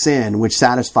for sin, which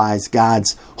satisfies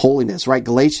God's holiness, right?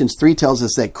 Galatians 3 tells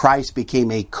us that Christ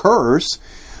became a curse.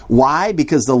 Why?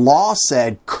 Because the law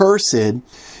said, cursed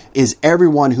is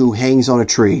everyone who hangs on a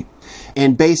tree.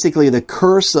 And basically the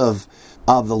curse of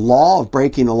the law, of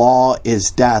breaking the law, is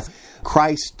death.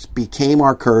 Christ became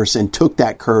our curse and took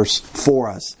that curse for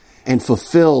us and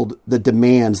fulfilled the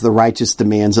demands, the righteous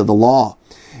demands of the law.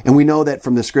 And we know that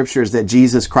from the scriptures that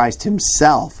Jesus Christ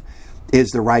himself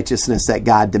is the righteousness that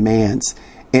God demands.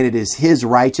 And it is his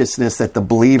righteousness that the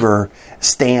believer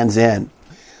stands in.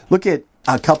 Look at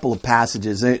a couple of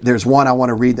passages. There's one I want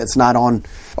to read that's not on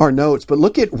our notes, but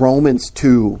look at Romans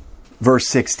 2, verse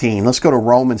 16. Let's go to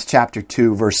Romans chapter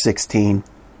 2, verse 16.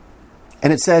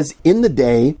 And it says, in the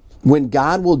day when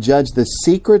God will judge the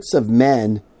secrets of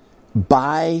men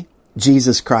by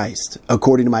Jesus Christ,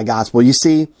 according to my gospel. You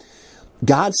see,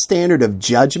 God's standard of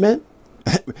judgment,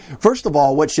 first of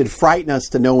all, what should frighten us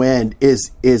to no end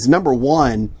is number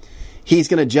one, he's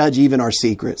going to judge even our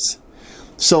secrets.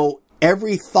 So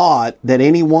every thought that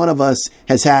any one of us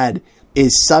has had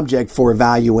is subject for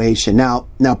evaluation. Now,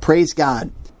 praise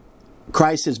God,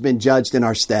 Christ has been judged in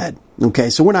our stead. Okay,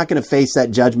 so we're not going to face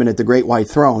that judgment at the great white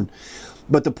throne.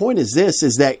 But the point is this,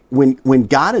 is that when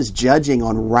God is judging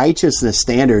on righteousness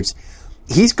standards,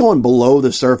 he's going below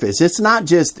the surface. It's not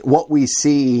just what we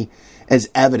see as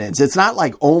evidence. It's not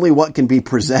like only what can be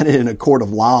presented in a court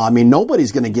of law. I mean,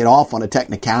 nobody's going to get off on a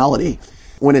technicality.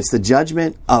 When it's the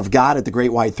judgment of God at the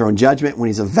great white throne judgment, when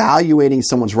he's evaluating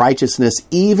someone's righteousness,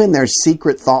 even their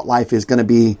secret thought life is going to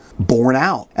be borne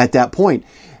out at that point.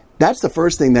 That's the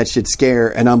first thing that should scare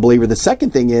an unbeliever. The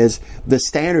second thing is the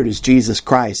standard is Jesus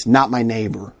Christ, not my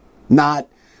neighbor, not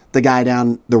the guy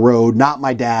down the road, not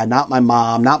my dad, not my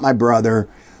mom, not my brother.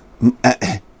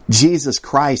 Jesus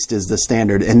Christ is the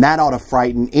standard, and that ought to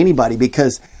frighten anybody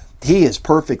because he is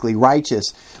perfectly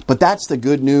righteous. But that's the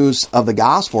good news of the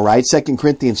gospel, right? 2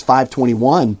 Corinthians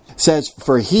 5:21 says,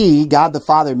 for he, God the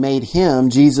Father, made him,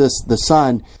 Jesus the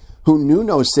Son, who knew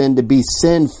no sin, to be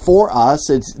sin for us.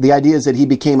 The idea is that he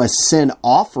became a sin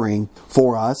offering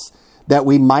for us, that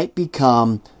we might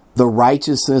become the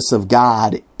righteousness of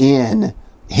God in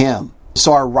him.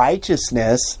 So our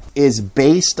righteousness is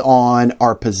based on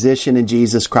our position in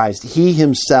Jesus Christ. He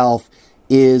himself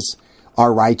is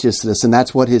our righteousness, and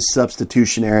that's what his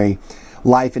substitutionary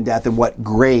life and death and what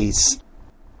grace.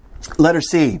 Letter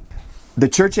C, the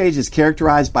church age is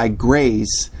characterized by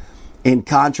grace in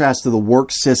contrast to the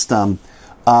work system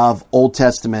of Old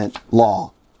Testament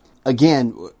law.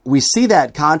 Again, we see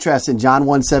that contrast in John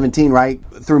 1:17, right?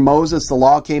 Through Moses, the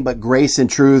law came, but grace and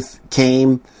truth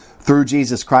came through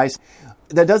Jesus Christ.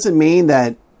 That doesn't mean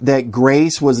that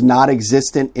grace was not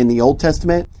existent in the Old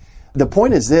Testament. The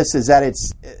point is this, is that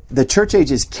the church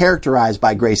age is characterized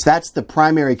by grace. That's the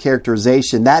primary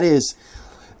characterization. That is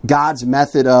God's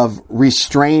method of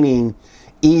restraining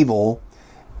evil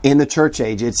in the church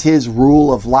age. It's his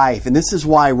rule of life. And this is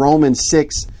why Romans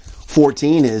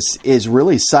 6:14 is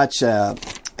really such an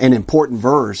important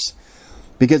verse,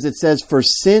 because it says, "For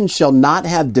sin shall not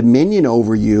have dominion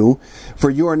over you, for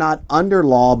you are not under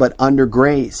law, but under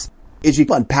grace." As you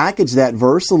unpackage that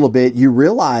verse a little bit, you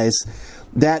realize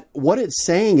that what it's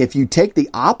saying, if you take the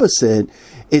opposite,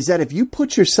 is that if you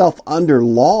put yourself under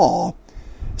law,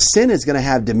 sin is going to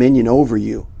have dominion over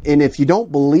you. And if you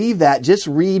don't believe that, just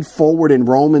read forward in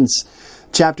Romans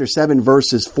chapter 7,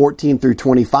 verses 14 through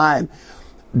 25.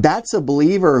 That's a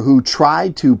believer who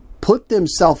tried to put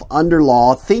themselves under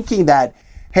law, thinking that,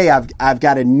 hey, I've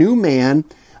got a new man,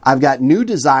 I've got new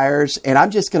desires, and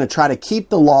I'm just going to try to keep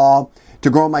the law to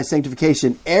grow in my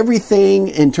sanctification. Everything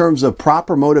in terms of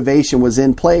proper motivation was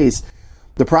in place.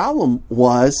 The problem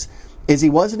is he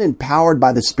wasn't empowered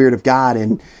by the Spirit of God.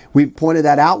 And we pointed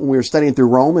that out when we were studying through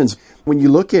Romans. When you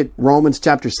look at Romans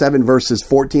chapter 7, verses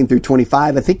 14 through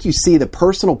 25, I think you see the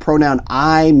personal pronoun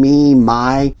I, me,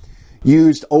 my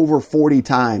used over 40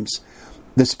 times.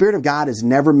 The Spirit of God is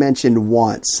never mentioned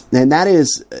once. And that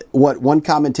is what one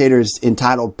commentator is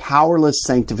entitled powerless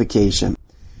sanctification.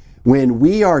 When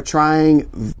we are trying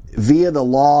via the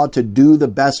law to do the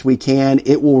best we can,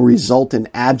 it will result in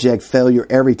abject failure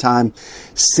every time.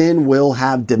 Sin will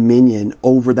have dominion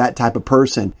over that type of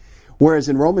person. Whereas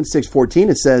in Romans 6:14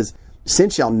 it says,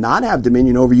 "Sin shall not have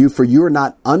dominion over you, for you are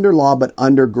not under law, but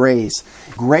under grace."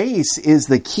 Grace is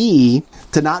the key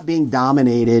to not being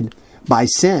dominated by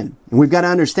sin. And we've got to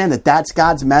understand that that's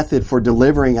God's method for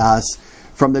delivering us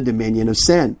from the dominion of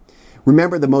sin.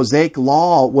 Remember, the Mosaic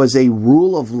Law was a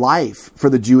rule of life for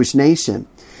the Jewish nation.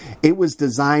 It was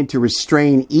designed to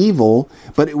restrain evil,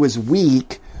 but it was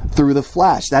weak through the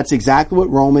flesh. That's exactly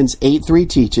what Romans 8:3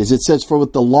 teaches. It says, "For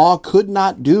what the law could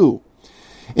not do,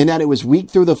 in that it was weak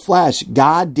through the flesh,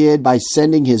 God did by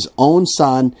sending his own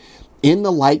Son in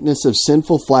the likeness of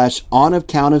sinful flesh on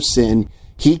account of sin.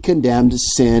 He condemned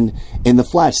sin in the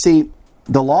flesh." See,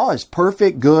 the law is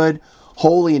perfect, good,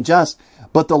 holy, and just,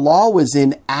 but the law was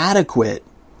inadequate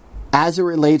as it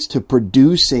relates to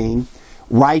producing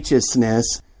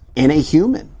righteousness in a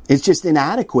human. It's just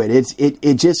inadequate.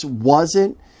 It just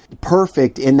wasn't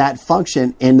perfect in that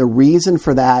function. And the reason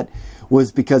for that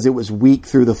was because it was weak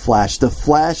through the flesh. The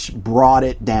flesh brought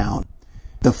it down.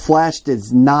 The flesh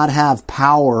does not have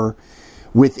power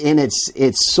within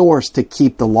its source to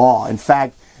keep the law. In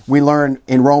fact, we learn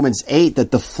in Romans 8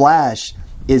 that the flesh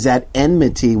is at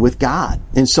enmity with God.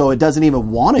 And so it doesn't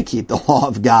even want to keep the law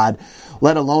of God,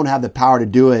 let alone have the power to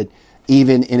do it,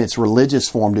 even in its religious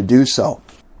form to do so.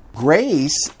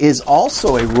 Grace is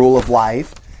also a rule of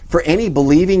life for any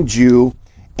believing Jew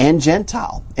and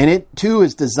Gentile. And it too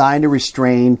is designed to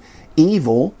restrain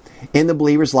evil in the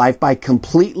believer's life by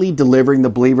completely delivering the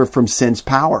believer from sin's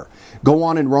power. Go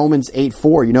on in Romans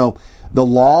 8:4. The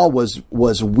law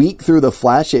was weak through the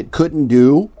flesh. It couldn't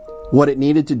do what it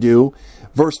needed to do.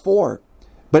 Verse 4,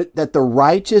 "But that the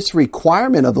righteous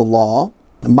requirement of the law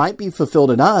might be fulfilled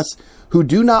in us, who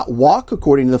do not walk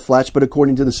according to the flesh, but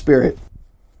according to the Spirit."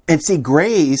 And see,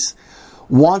 grace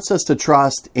wants us to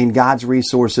trust in God's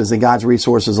resources and God's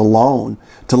resources alone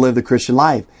to live the Christian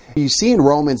life. You see in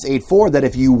Romans 8:4 that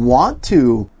if you want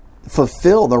to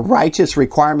fulfill the righteous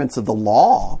requirements of the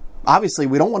law, obviously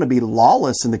we don't want to be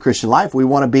lawless in the Christian life. We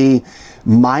want to be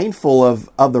mindful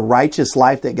of the righteous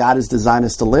life that God has designed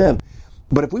us to live.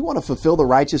 But if we want to fulfill the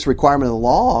righteous requirement of the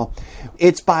law,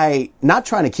 it's by not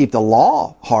trying to keep the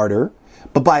law harder,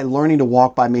 but by learning to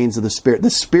walk by means of the Spirit. The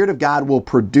Spirit of God will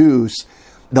produce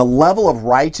the level of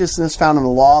righteousness found in the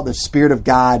law. The Spirit of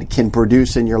God can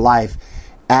produce in your life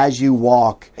as you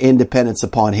walk in dependence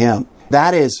upon Him.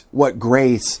 That is what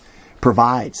grace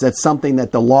provides. That's something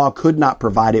that the law could not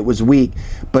provide. It was weak.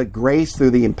 But grace,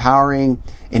 through the empowering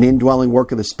and indwelling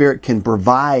work of the Spirit, can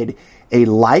provide a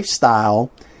lifestyle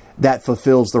that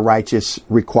fulfills the righteous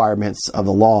requirements of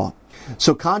the law.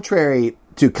 So contrary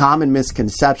to common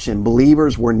misconception,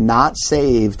 believers were not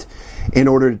saved in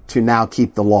order to now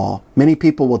keep the law. Many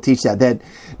people will teach that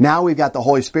now we've got the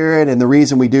Holy Spirit and the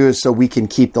reason we do is so we can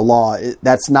keep the law.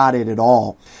 That's not it at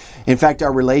all. In fact,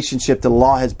 our relationship to the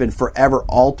law has been forever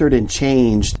altered and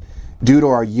changed due to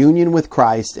our union with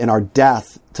Christ and our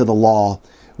death to the law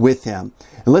with Him.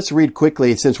 And let's read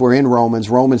quickly, since we're in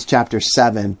Romans chapter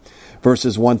 7,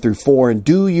 verses 1 through 4. And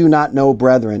do you not know,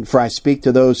 brethren, for I speak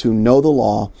to those who know the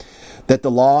law, that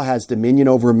the law has dominion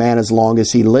over a man as long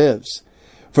as he lives.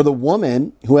 For the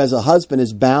woman who has a husband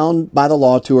is bound by the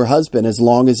law to her husband as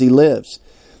long as he lives.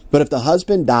 But if the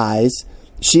husband dies,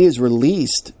 she is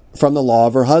released from the law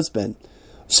of her husband.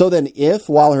 So then if,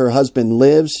 while her husband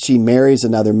lives, she marries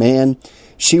another man,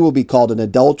 she will be called an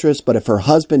adulteress. But if her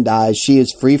husband dies, she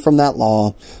is free from that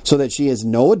law, so that she is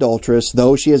no adulteress,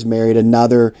 though she has married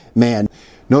another man.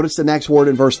 Notice the next word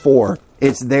in verse 4.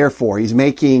 It's therefore. He's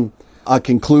making a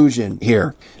conclusion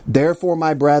here. Therefore,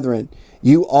 my brethren,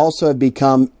 you also have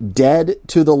become dead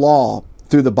to the law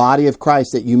through the body of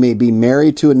Christ, that you may be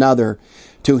married to another,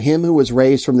 to him who was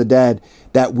raised from the dead,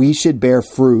 that we should bear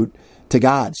fruit to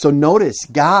God. So notice,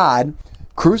 God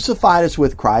crucified us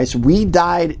with Christ. We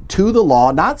died to the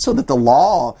law, not so that the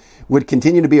law would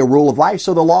continue to be a rule of life,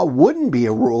 so the law wouldn't be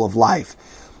a rule of life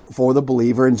for the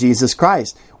believer in Jesus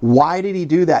Christ. Why did He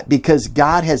do that? Because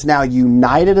God has now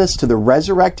united us to the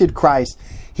resurrected Christ.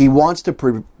 He wants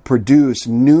to produce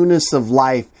newness of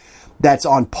life that's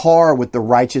on par with the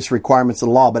righteous requirements of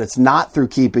the law. But it's not through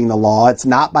keeping the law. It's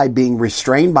not by being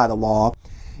restrained by the law.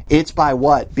 It's by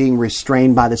what? Being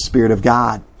restrained by the Spirit of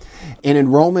God. And in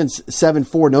Romans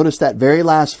 7:4, notice that very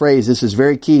last phrase. This is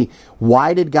very key.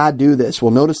 Why did God do this?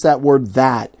 Well, notice that word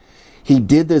that. He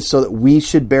did this so that we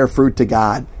should bear fruit to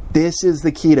God. This is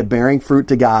the key to bearing fruit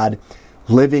to God,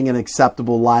 living an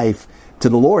acceptable life to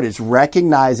the Lord, is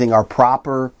recognizing our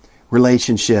proper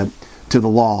relationship to the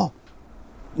law.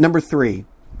 Number 3,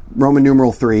 Roman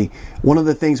numeral 3. One of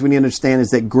the things we need to understand is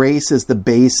that grace is the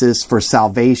basis for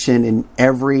salvation in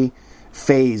every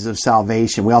phase of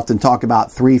salvation. We often talk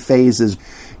about 3 phases.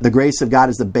 The grace of God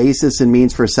is the basis and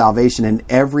means for salvation in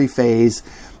every phase: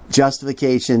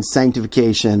 justification,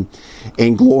 sanctification,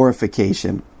 and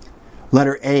glorification.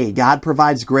 Letter A, God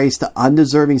provides grace to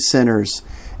undeserving sinners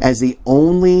as the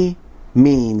only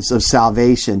means of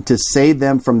salvation to save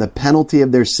them from the penalty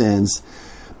of their sins.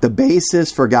 The basis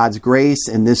for God's grace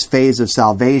in this phase of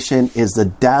salvation is the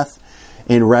death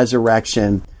and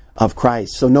resurrection of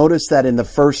Christ. So notice that in the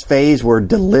first phase, we're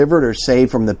delivered or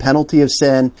saved from the penalty of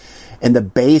sin, and the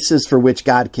basis for which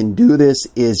God can do this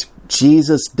is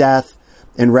Jesus' death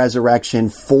and resurrection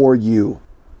for you.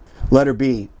 Letter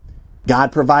B,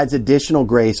 God provides additional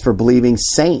grace for believing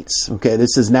saints. Okay,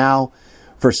 this is now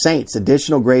for saints.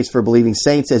 Additional grace for believing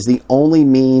saints as the only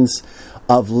means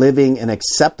of living an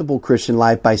acceptable Christian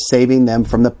life by saving them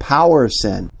from the power of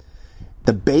sin.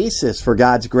 The basis for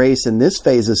God's grace in this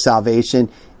phase of salvation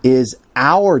is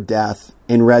our death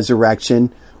and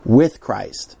resurrection with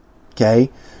Christ. Okay?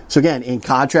 So again, in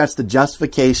contrast to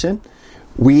justification,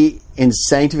 in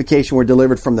sanctification, we're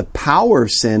delivered from the power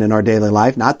of sin in our daily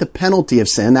life, not the penalty of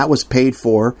sin. That was paid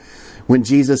for when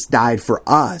Jesus died for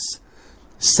us.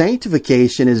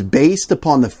 Sanctification is based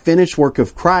upon the finished work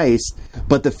of Christ,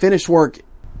 but the finished work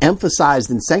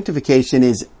emphasized in sanctification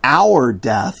is our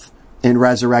death and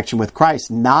resurrection with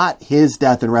Christ, not His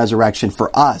death and resurrection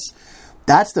for us.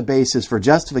 That's the basis for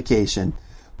justification.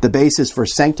 The basis for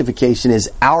sanctification is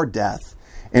our death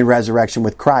and resurrection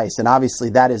with Christ. And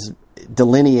obviously that is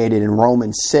delineated in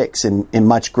Romans 6 in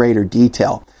much greater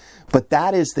detail. But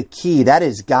that is the key. That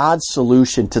is God's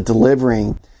solution to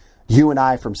delivering you and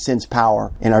I from sin's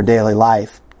power in our daily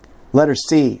life. Letter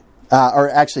C, or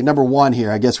actually number 1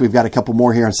 here. I guess we've got a couple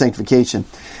more here on sanctification.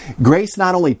 Grace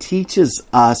not only teaches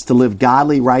us to live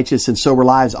godly, righteous, and sober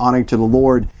lives honoring to the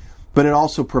Lord, but it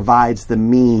also provides the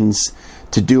means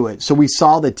to do it. So we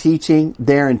saw the teaching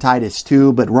there in Titus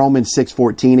 2, but Romans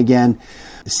 6:14 again.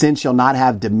 Sin shall not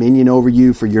have dominion over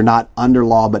you, for you're not under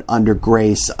law, but under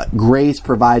grace. Grace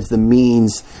provides the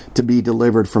means to be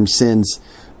delivered from sin's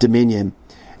dominion.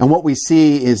 And what we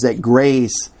see is that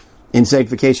grace in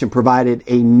sanctification provided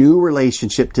a new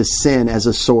relationship to sin as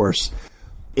a source.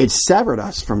 It severed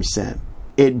us from sin.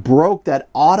 It broke that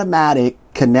automatic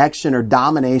connection or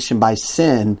domination by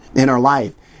sin in our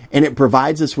life. And it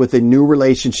provides us with a new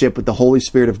relationship with the Holy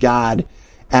Spirit of God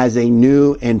as a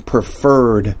new and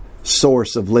preferred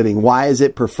source of living. Why is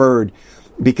it preferred?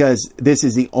 Because this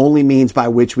is the only means by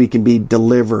which we can be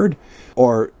delivered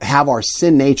or have our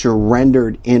sin nature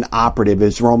rendered inoperative,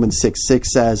 as Romans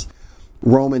 6:6 says.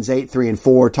 Romans 8:3 and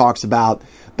 4 talks about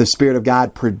the Spirit of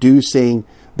God producing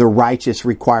the righteous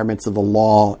requirements of the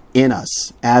law in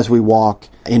us as we walk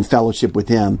in fellowship with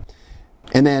Him.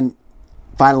 And then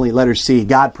finally, letter C,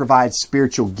 God provides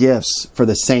spiritual gifts for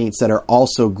the saints that are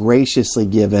also graciously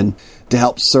given to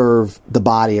help serve the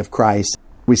body of Christ.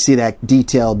 We see that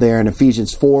detailed there in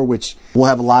Ephesians 4, which we'll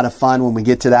have a lot of fun when we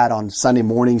get to that on Sunday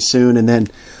morning soon. And then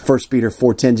 1 Peter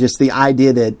 4:10, just the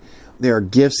idea that there are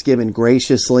gifts given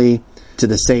graciously to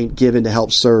the saint, given to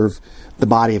help serve the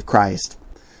body of Christ.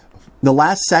 The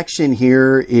last section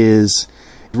here is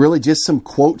really just some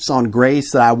quotes on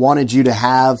grace that I wanted you to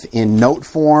have in note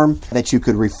form that you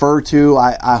could refer to.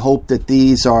 I hope that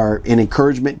these are an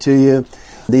encouragement to you.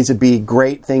 These would be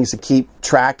great things to keep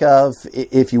track of,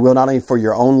 if you will, not only for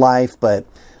your own life, but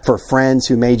for friends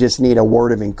who may just need a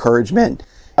word of encouragement.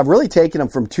 I've really taken them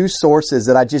from two sources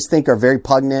that I just think are very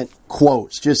poignant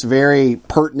quotes, just very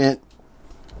pertinent,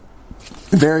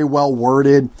 very well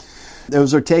worded.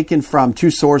 Those are taken from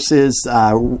two sources,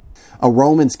 a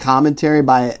Romans commentary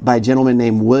by a gentleman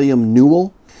named William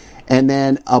Newell, and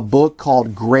then a book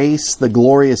called Grace, the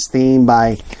Glorious Theme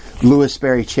by Louis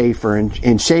Sperry Chafer.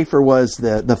 And Chafer was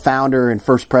the founder and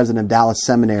first president of Dallas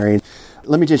Seminary.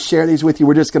 Let me just share these with you.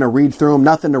 We're just going to read through them.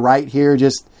 Nothing to write here.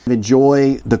 Just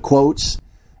enjoy the quotes.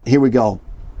 Here we go.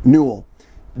 Newell.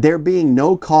 There being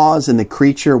no cause in the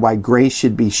creature why grace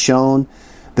should be shown,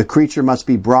 the creature must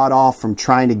be brought off from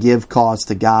trying to give cause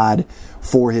to God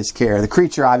for His care. The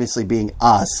creature obviously being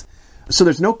us. So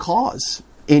there's no cause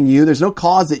in you. There's no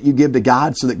cause that you give to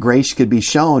God so that grace could be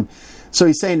shown. So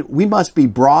he's saying we must be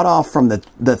brought off from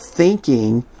the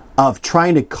thinking of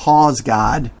trying to cause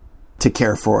God to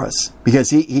care for us, because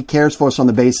He cares for us on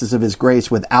the basis of His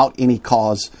grace without any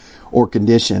cause or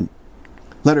condition.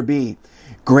 Letter B,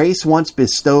 grace once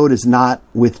bestowed is not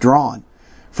withdrawn,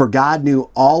 for God knew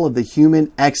all of the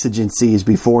human exigencies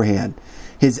beforehand.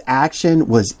 His action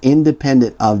was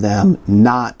independent of them,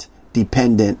 not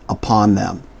dependent upon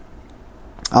them.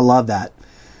 I love that.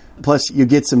 Plus, you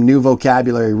get some new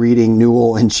vocabulary reading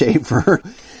Newell and Chafer.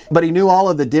 But he knew all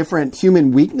of the different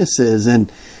human weaknesses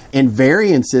and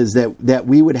variances that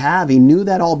we would have. He knew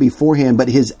that all beforehand, but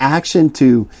His action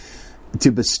to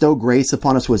bestow grace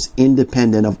upon us was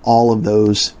independent of all of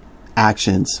those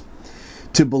actions.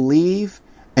 To believe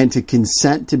and to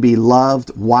consent to be loved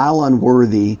while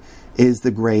unworthy is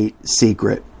the great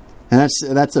secret. And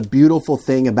that's a beautiful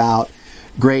thing about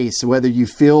grace. Whether you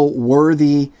feel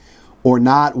worthy or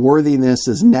not, worthiness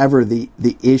is never the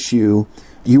issue.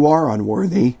 You are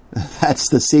unworthy. That's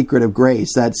the secret of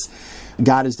grace.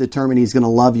 God is determined He's going to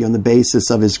love you on the basis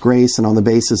of His grace and on the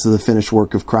basis of the finished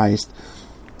work of Christ.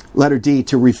 Letter D,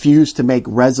 to refuse to make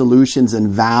resolutions and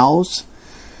vows,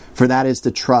 for that is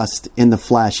to trust in the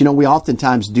flesh. You know, we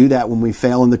oftentimes do that when we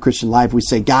fail in the Christian life. We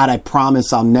say, God, I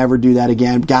promise I'll never do that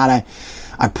again. God,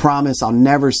 I promise I'll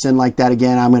never sin like that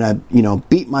again. I'm going to,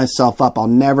 beat myself up. I'll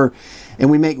never. And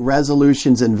we make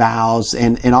resolutions and vows,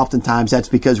 and oftentimes that's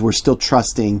because we're still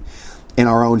trusting in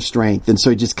our own strength. And so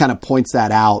he just kind of points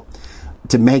that out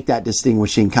to make that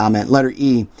distinguishing comment. Letter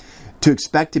E, to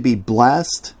expect to be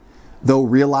blessed, though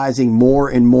realizing more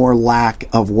and more lack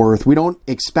of worth. We don't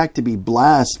expect to be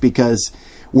blessed because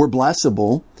we're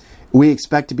blessable. We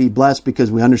expect to be blessed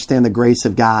because we understand the grace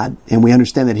of God, and we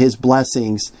understand that His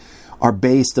blessings are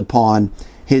based upon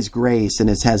His grace, and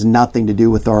it has nothing to do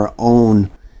with our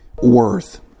own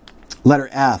worth. Letter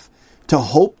F, to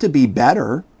hope to be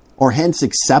better, or hence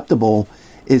acceptable,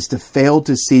 is to fail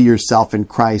to see yourself in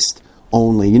Christ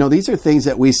only. These are things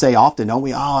that we say often, don't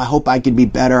we? Oh, I hope I can be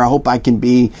better. I hope I can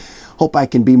be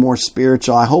more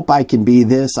spiritual. I hope I can be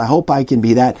this. I hope I can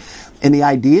be that. And the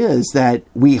idea is that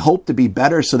we hope to be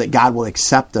better so that God will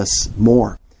accept us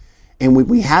more. And when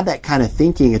we have that kind of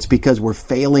thinking, it's because we're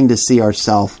failing to see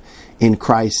ourselves in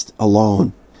Christ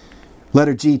alone.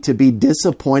 Letter G, to be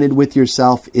disappointed with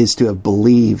yourself is to have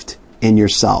believed in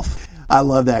yourself. I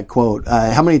love that quote.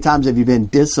 How many times have you been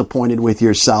disappointed with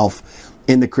yourself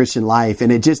in the Christian life?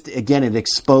 And it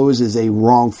exposes a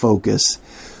wrong focus.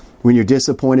 When you're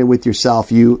disappointed with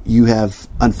yourself, you have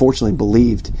unfortunately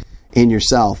believed in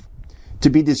yourself. To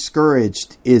be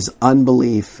discouraged is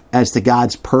unbelief as to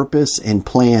God's purpose and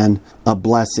plan of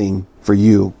blessing for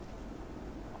you.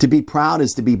 To be proud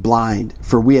is to be blind,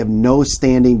 for we have no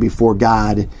standing before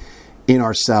God in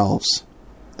ourselves.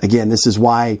 Again, this is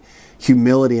why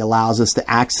humility allows us to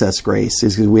access grace,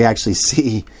 is because we actually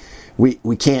see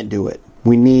we can't do it.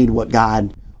 We need what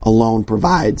God alone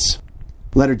provides.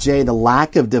 Letter J, the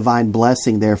lack of divine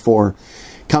blessing, therefore,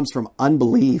 comes from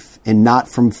unbelief and not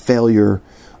from failure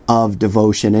of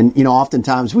devotion. And,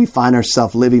 oftentimes we find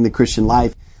ourselves living the Christian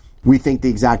life we think the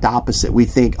exact opposite. We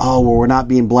think, oh, well, we're not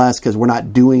being blessed because we're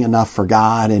not doing enough for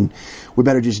God, and we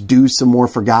better just do some more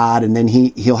for God, and then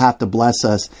He'll have to bless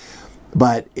us.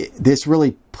 But this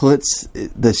really puts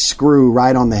the screw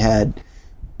right on the head.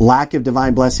 Lack of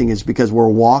divine blessing is because we're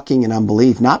walking in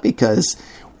unbelief, not because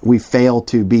we fail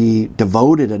to be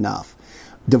devoted enough.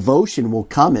 Devotion will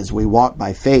come as we walk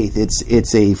by faith.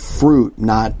 It's a fruit,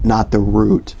 not the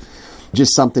root.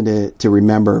 Just something to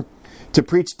remember. To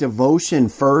preach devotion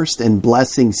first and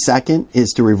blessing second is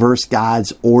to reverse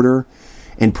God's order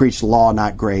and preach law,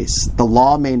 not grace. The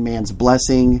law made man's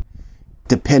blessing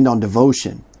depend on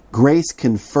devotion. Grace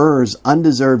confers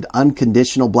undeserved,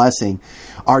 unconditional blessing.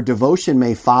 Our devotion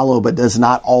may follow, but does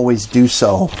not always do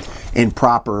so in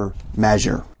proper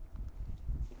measure.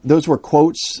 Those were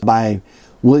quotes by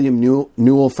William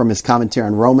Newell from his commentary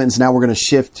on Romans. Now we're going to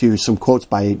shift to some quotes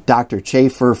by Dr.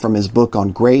 Chafer from his book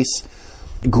on grace.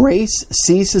 Grace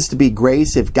ceases to be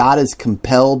grace if God is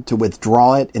compelled to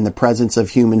withdraw it in the presence of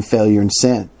human failure and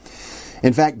sin.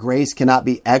 In fact, grace cannot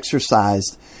be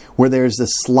exercised where there is the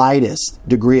slightest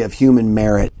degree of human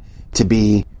merit to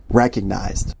be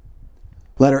recognized.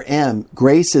 Letter M,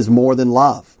 grace is more than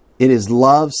love. It is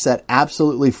love set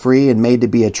absolutely free and made to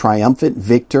be a triumphant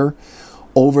victor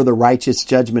over the righteous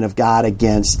judgment of God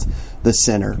against the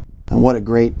sinner. And what a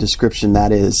great description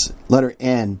that is. Letter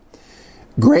N,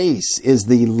 grace is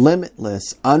the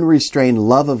limitless, unrestrained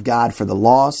love of God for the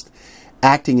lost,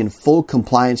 acting in full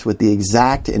compliance with the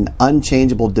exact and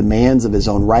unchangeable demands of His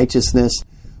own righteousness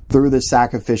through the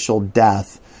sacrificial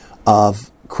death of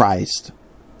Christ.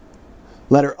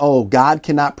 Letter O, God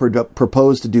cannot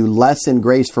propose to do less in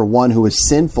grace for one who is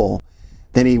sinful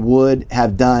than He would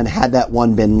have done had that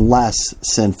one been less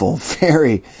sinful.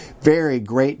 Very, very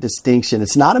great distinction.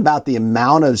 It's not about the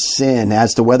amount of sin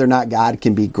as to whether or not God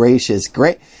can be gracious.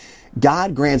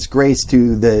 God grants grace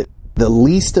to the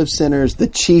least of sinners, the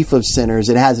chief of sinners.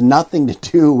 It has nothing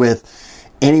to do with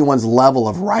anyone's level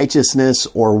of righteousness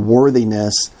or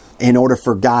worthiness in order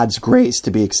for God's grace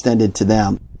to be extended to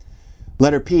them.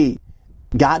 Letter P,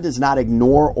 God does not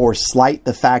ignore or slight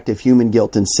the fact of human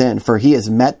guilt and sin, for He has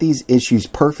met these issues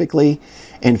perfectly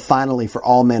and finally for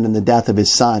all men in the death of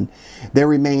His Son. There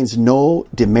remains no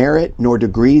demerit nor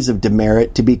degrees of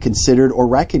demerit to be considered or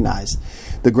recognized.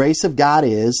 The grace of God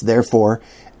is, therefore,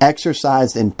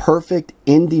 exercised in perfect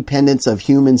independence of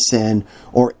human sin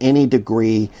or any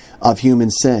degree of human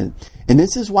sin. And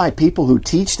this is why people who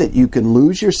teach that you can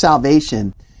lose your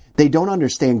salvation, they don't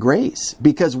understand grace,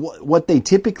 because what they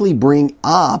typically bring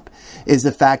up is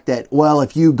the fact that, well,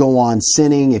 if you go on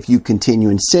sinning, if you continue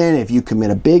in sin, if you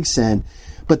commit a big sin,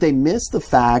 but they miss the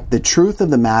fact, the truth of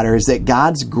the matter is that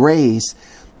God's grace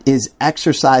is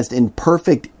exercised in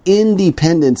perfect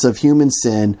independence of human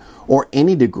sin or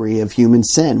any degree of human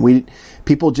sin.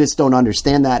 People just don't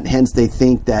understand that, and hence they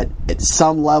think that at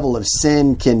some level of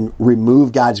sin can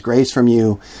remove God's grace from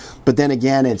you. But then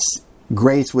again,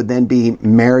 grace would then be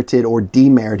merited or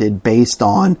demerited based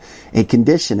on a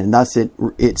condition, and thus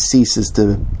it ceases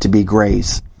to be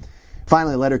grace.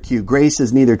 Finally, letter Q, grace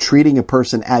is neither treating a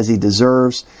person as he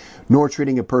deserves, nor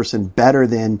treating a person better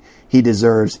than he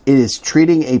deserves. It is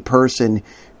treating a person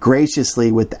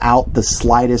graciously without the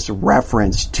slightest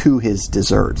reference to his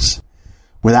deserts,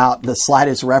 without the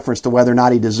slightest reference to whether or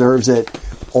not he deserves it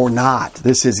or not.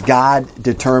 This is God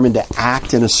determined to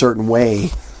act in a certain way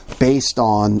based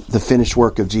on the finished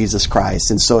work of Jesus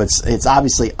Christ. And so it's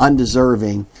obviously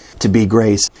undeserving to be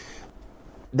grace.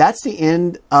 That's the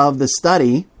end of the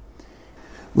study.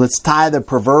 Let's tie the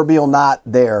proverbial knot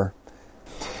there.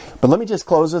 But let me just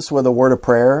close this with a word of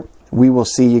prayer. We will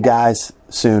see you guys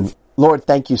soon. Lord,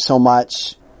 thank you so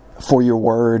much for your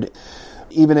word.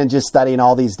 Even in just studying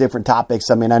all these different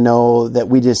topics, I mean, I know that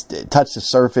we just touched the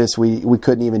surface. We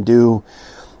couldn't even do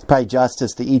probably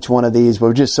justice to each one of these, but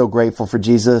we're just so grateful for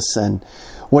Jesus and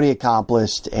what He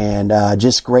accomplished, and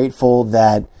just grateful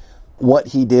that what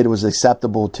He did was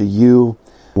acceptable to you.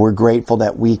 We're grateful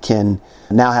that we can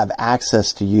now have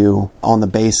access to you on the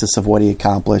basis of what He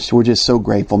accomplished. We're just so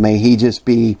grateful. May He just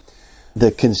be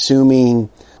the consuming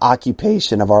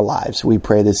occupation of our lives. We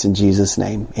pray this in Jesus'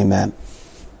 name. Amen.